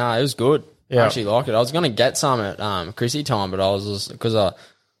vodka round. No, it was good. Yeah. I actually liked it. I was going to get some at Chrissy time, but I was just, because I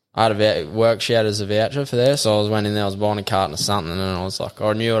had work she had as a voucher for there, so I went in there, I was buying a carton of something, and then I was like,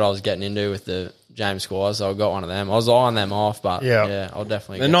 I knew what I was getting into with the James Squire, so I got one of them. I was eyeing them off, but I'll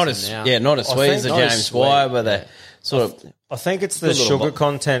definitely they're get not some as now. not as sweet as the James Squire, but they're sort of. I think it's the sugar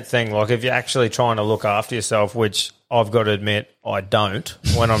content thing. Like if you're actually trying to look after yourself, which I've got to admit I don't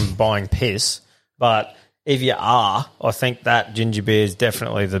when I'm buying piss, but if you are, I think that ginger beer is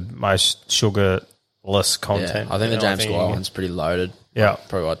definitely the most sugarless content. Yeah, I think the James Squire one's pretty loaded. Yeah.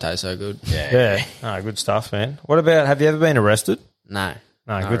 Probably why it tastes so good. Yeah. Oh, good stuff, man. What about, have you ever been arrested? No.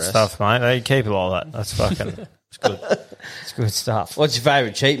 No, good stuff, mate. They keep it like that. That's fucking, it's good. It's good stuff. What's your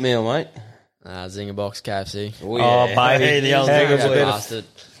favourite cheat meal, mate? Zinger Box KFC. Oh, baby. The old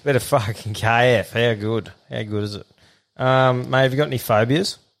bit of fucking KF. How good? How good is it? Mate, have you got any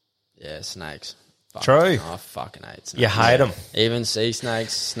phobias? Yeah, snakes. True. I fucking hate snakes. You hate them. Even sea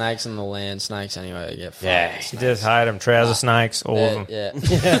snakes, snakes on the land, snakes anyway. You just hate them. Trouser snakes, all of them.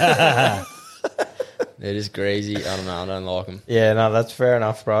 Yeah. They're just greasy. I don't know. I don't like them. Yeah, no, that's fair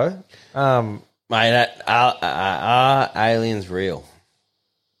enough, bro. Mate, are aliens real?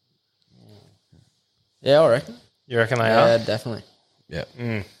 Yeah, I reckon. You reckon they are? Yeah, definitely. Yeah.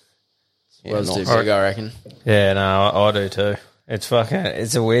 World's too big, I reckon. Yeah, no, I do too.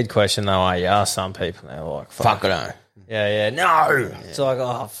 It's a weird question though. You ask some people, they're like, fuck it, no. Yeah, no. It's like,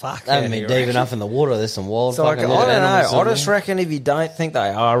 oh, fuck. They haven't been deep enough in the water. There's some wild fucking fucking I don't animals. know. I just reckon if you don't think they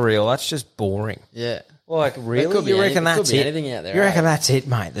are real, that's just boring. Yeah. Like, really? You reckon that's it? Anything out there, you reckon that's it,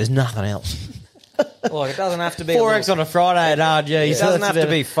 mate? There's nothing else. Like, it doesn't have to be 4X on a Friday at RG. It doesn't have to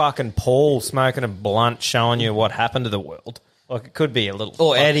be fucking Paul smoking a blunt showing you what happened to the world. Like, it could be a little...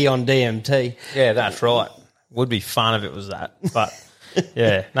 Or Eddie on DMT. Yeah, that's right. Would be fun if it was that. But,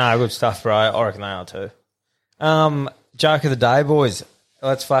 yeah. No, good stuff, bro. I reckon they are too. Joke of the day, boys.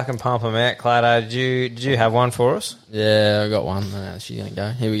 Let's fucking pump them out. Clado, did you have one for us? Yeah, I got one. She's going to go.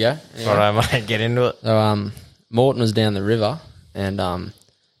 Here we go. Anyway. All right, mate. Get into it. So, Morton was down the river and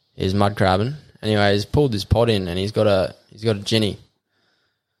he's mud crabbing. Anyway, he's pulled his pot in and he's got a ginny.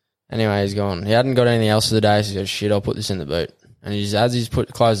 Anyway, he's gone. He hadn't got anything else for the day, so he goes, shit, I'll put this in the boot. And as he's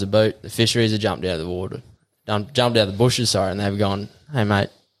closed the boot, the fisheries have jumped out of the bushes, and they've gone, hey, mate,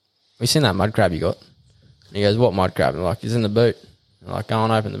 we seen that mud crab you got? And he goes, what mud crab? And I'm like, he's in the boot. I'm like, go on,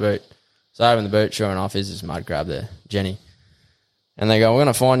 open the boot. So I open the boot, sure enough, is this mud crab there, Jenny. And they go, we're going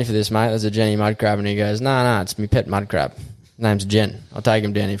to find you for this, mate. There's a Jenny mud crab. And he goes, no, it's me pet mud crab. Name's Jen. I'll take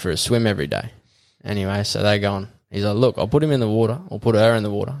him down here for a swim every day. Anyway, so they go on. He's like, look, I'll put him in the water. I'll put her in the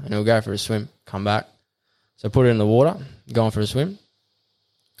water, and he'll go for a swim, come back. So put her in the water, going for a swim.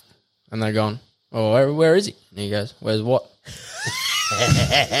 And they're going, oh, where is he? And he goes, where's what?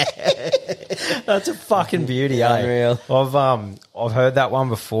 That's a fucking beauty, eh? Unreal. I've heard that one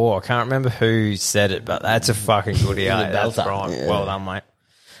before. I can't remember who said it, but that's a fucking goodie, eh? That's right. Yeah. Well done, mate.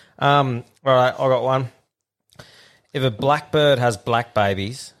 All right, I got one. If a blackbird has black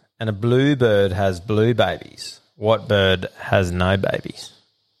babies and a bluebird has blue babies, what bird has no babies?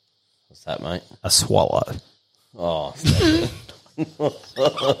 What's that, mate? A swallow. Oh,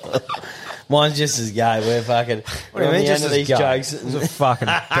 mine's just as gay. We're fucking. What do you mean, just of as these gay? jokes? It's a fucking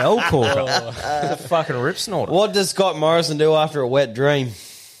bell corker. It's a fucking rip snorter. What does Scott Morrison do after a wet dream?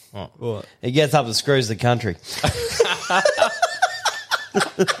 What? He gets up and screws the country.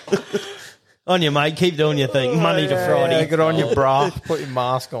 On you, mate. Keep doing your thing. Monday to Friday. Yeah, good on you, brah. Put your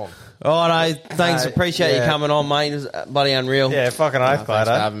mask on. All right, thanks. Appreciate you coming on, mate. It was bloody unreal. Yeah, fucking oath, thanks for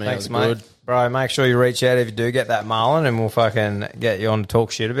Clayton. having me. Thanks, It was mate. good. Bro, make sure you reach out if you do get that marlin, and we'll fucking get you on to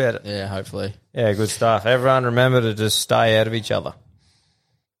talk shit about it. Yeah, hopefully. Yeah, good stuff. Everyone remember to just stay out of each other.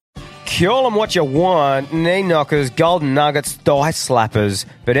 Call them what you want, knee knockers, golden nuggets, thigh slappers,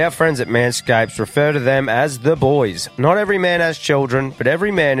 but our friends at Manscaped refer to them as the boys. Not every man has children, but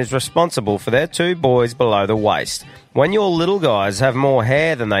every man is responsible for their 2 boys below the waist. When your little guys have more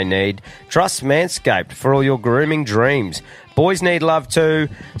hair than they need, trust Manscaped for all your grooming dreams. Boys need love too,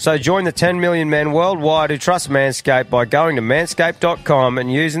 so join the 10 million men worldwide who trust Manscaped by going to manscaped.com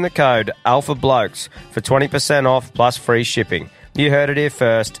and using the code ALPHABLOKES for 20% off plus free shipping. You heard it here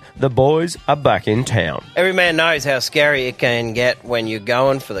first. The boys are back in town. Every man knows how scary it can get when you're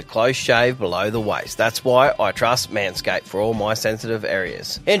going for the close shave below the waist. That's why I trust Manscaped for all my sensitive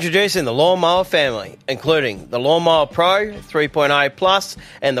areas. Introducing the Lawnmower family, including the Lawnmower Pro 3.0 Plus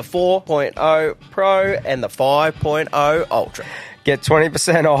and the 4.0 Pro and the 5.0 Ultra. Get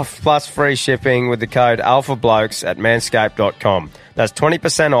 20% off plus free shipping with the code ALPHABLOKES at manscaped.com. That's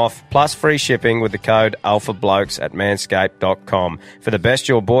 20% off plus free shipping with the code ALPHABLOKES at manscaped.com. For the best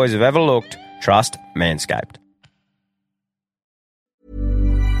your boys have ever looked, trust Manscaped.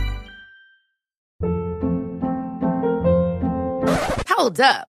 Hold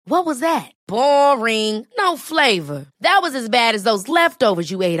up. What was that? Boring. No flavor. That was as bad as those leftovers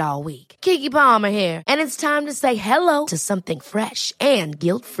you ate all week. Keke Palmer here, and it's time to say hello to something fresh and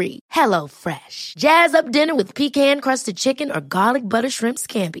guilt-free. Hello Fresh. Jazz up dinner with pecan-crusted chicken or garlic butter shrimp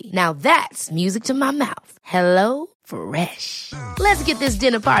scampi. Now that's music to my mouth. Hello Fresh. Let's get this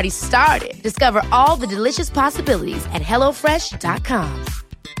dinner party started. Discover all the delicious possibilities at hellofresh.com.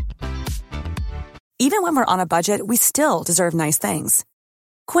 Even when we're on a budget, we still deserve nice things.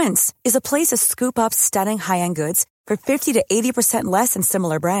 Quince is a place to scoop up stunning high-end goods for 50 to 80% less than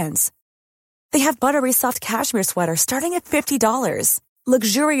similar brands. They have buttery soft cashmere sweaters starting at $50,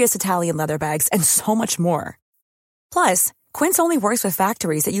 luxurious Italian leather bags, and so much more. Plus, Quince only works with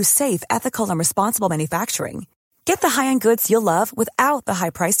factories that use safe, ethical, and responsible manufacturing. Get the high-end goods you'll love without the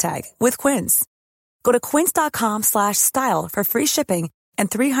high price tag with Quince. Go to quince.com/style for free shipping and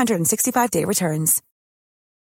 365-day returns.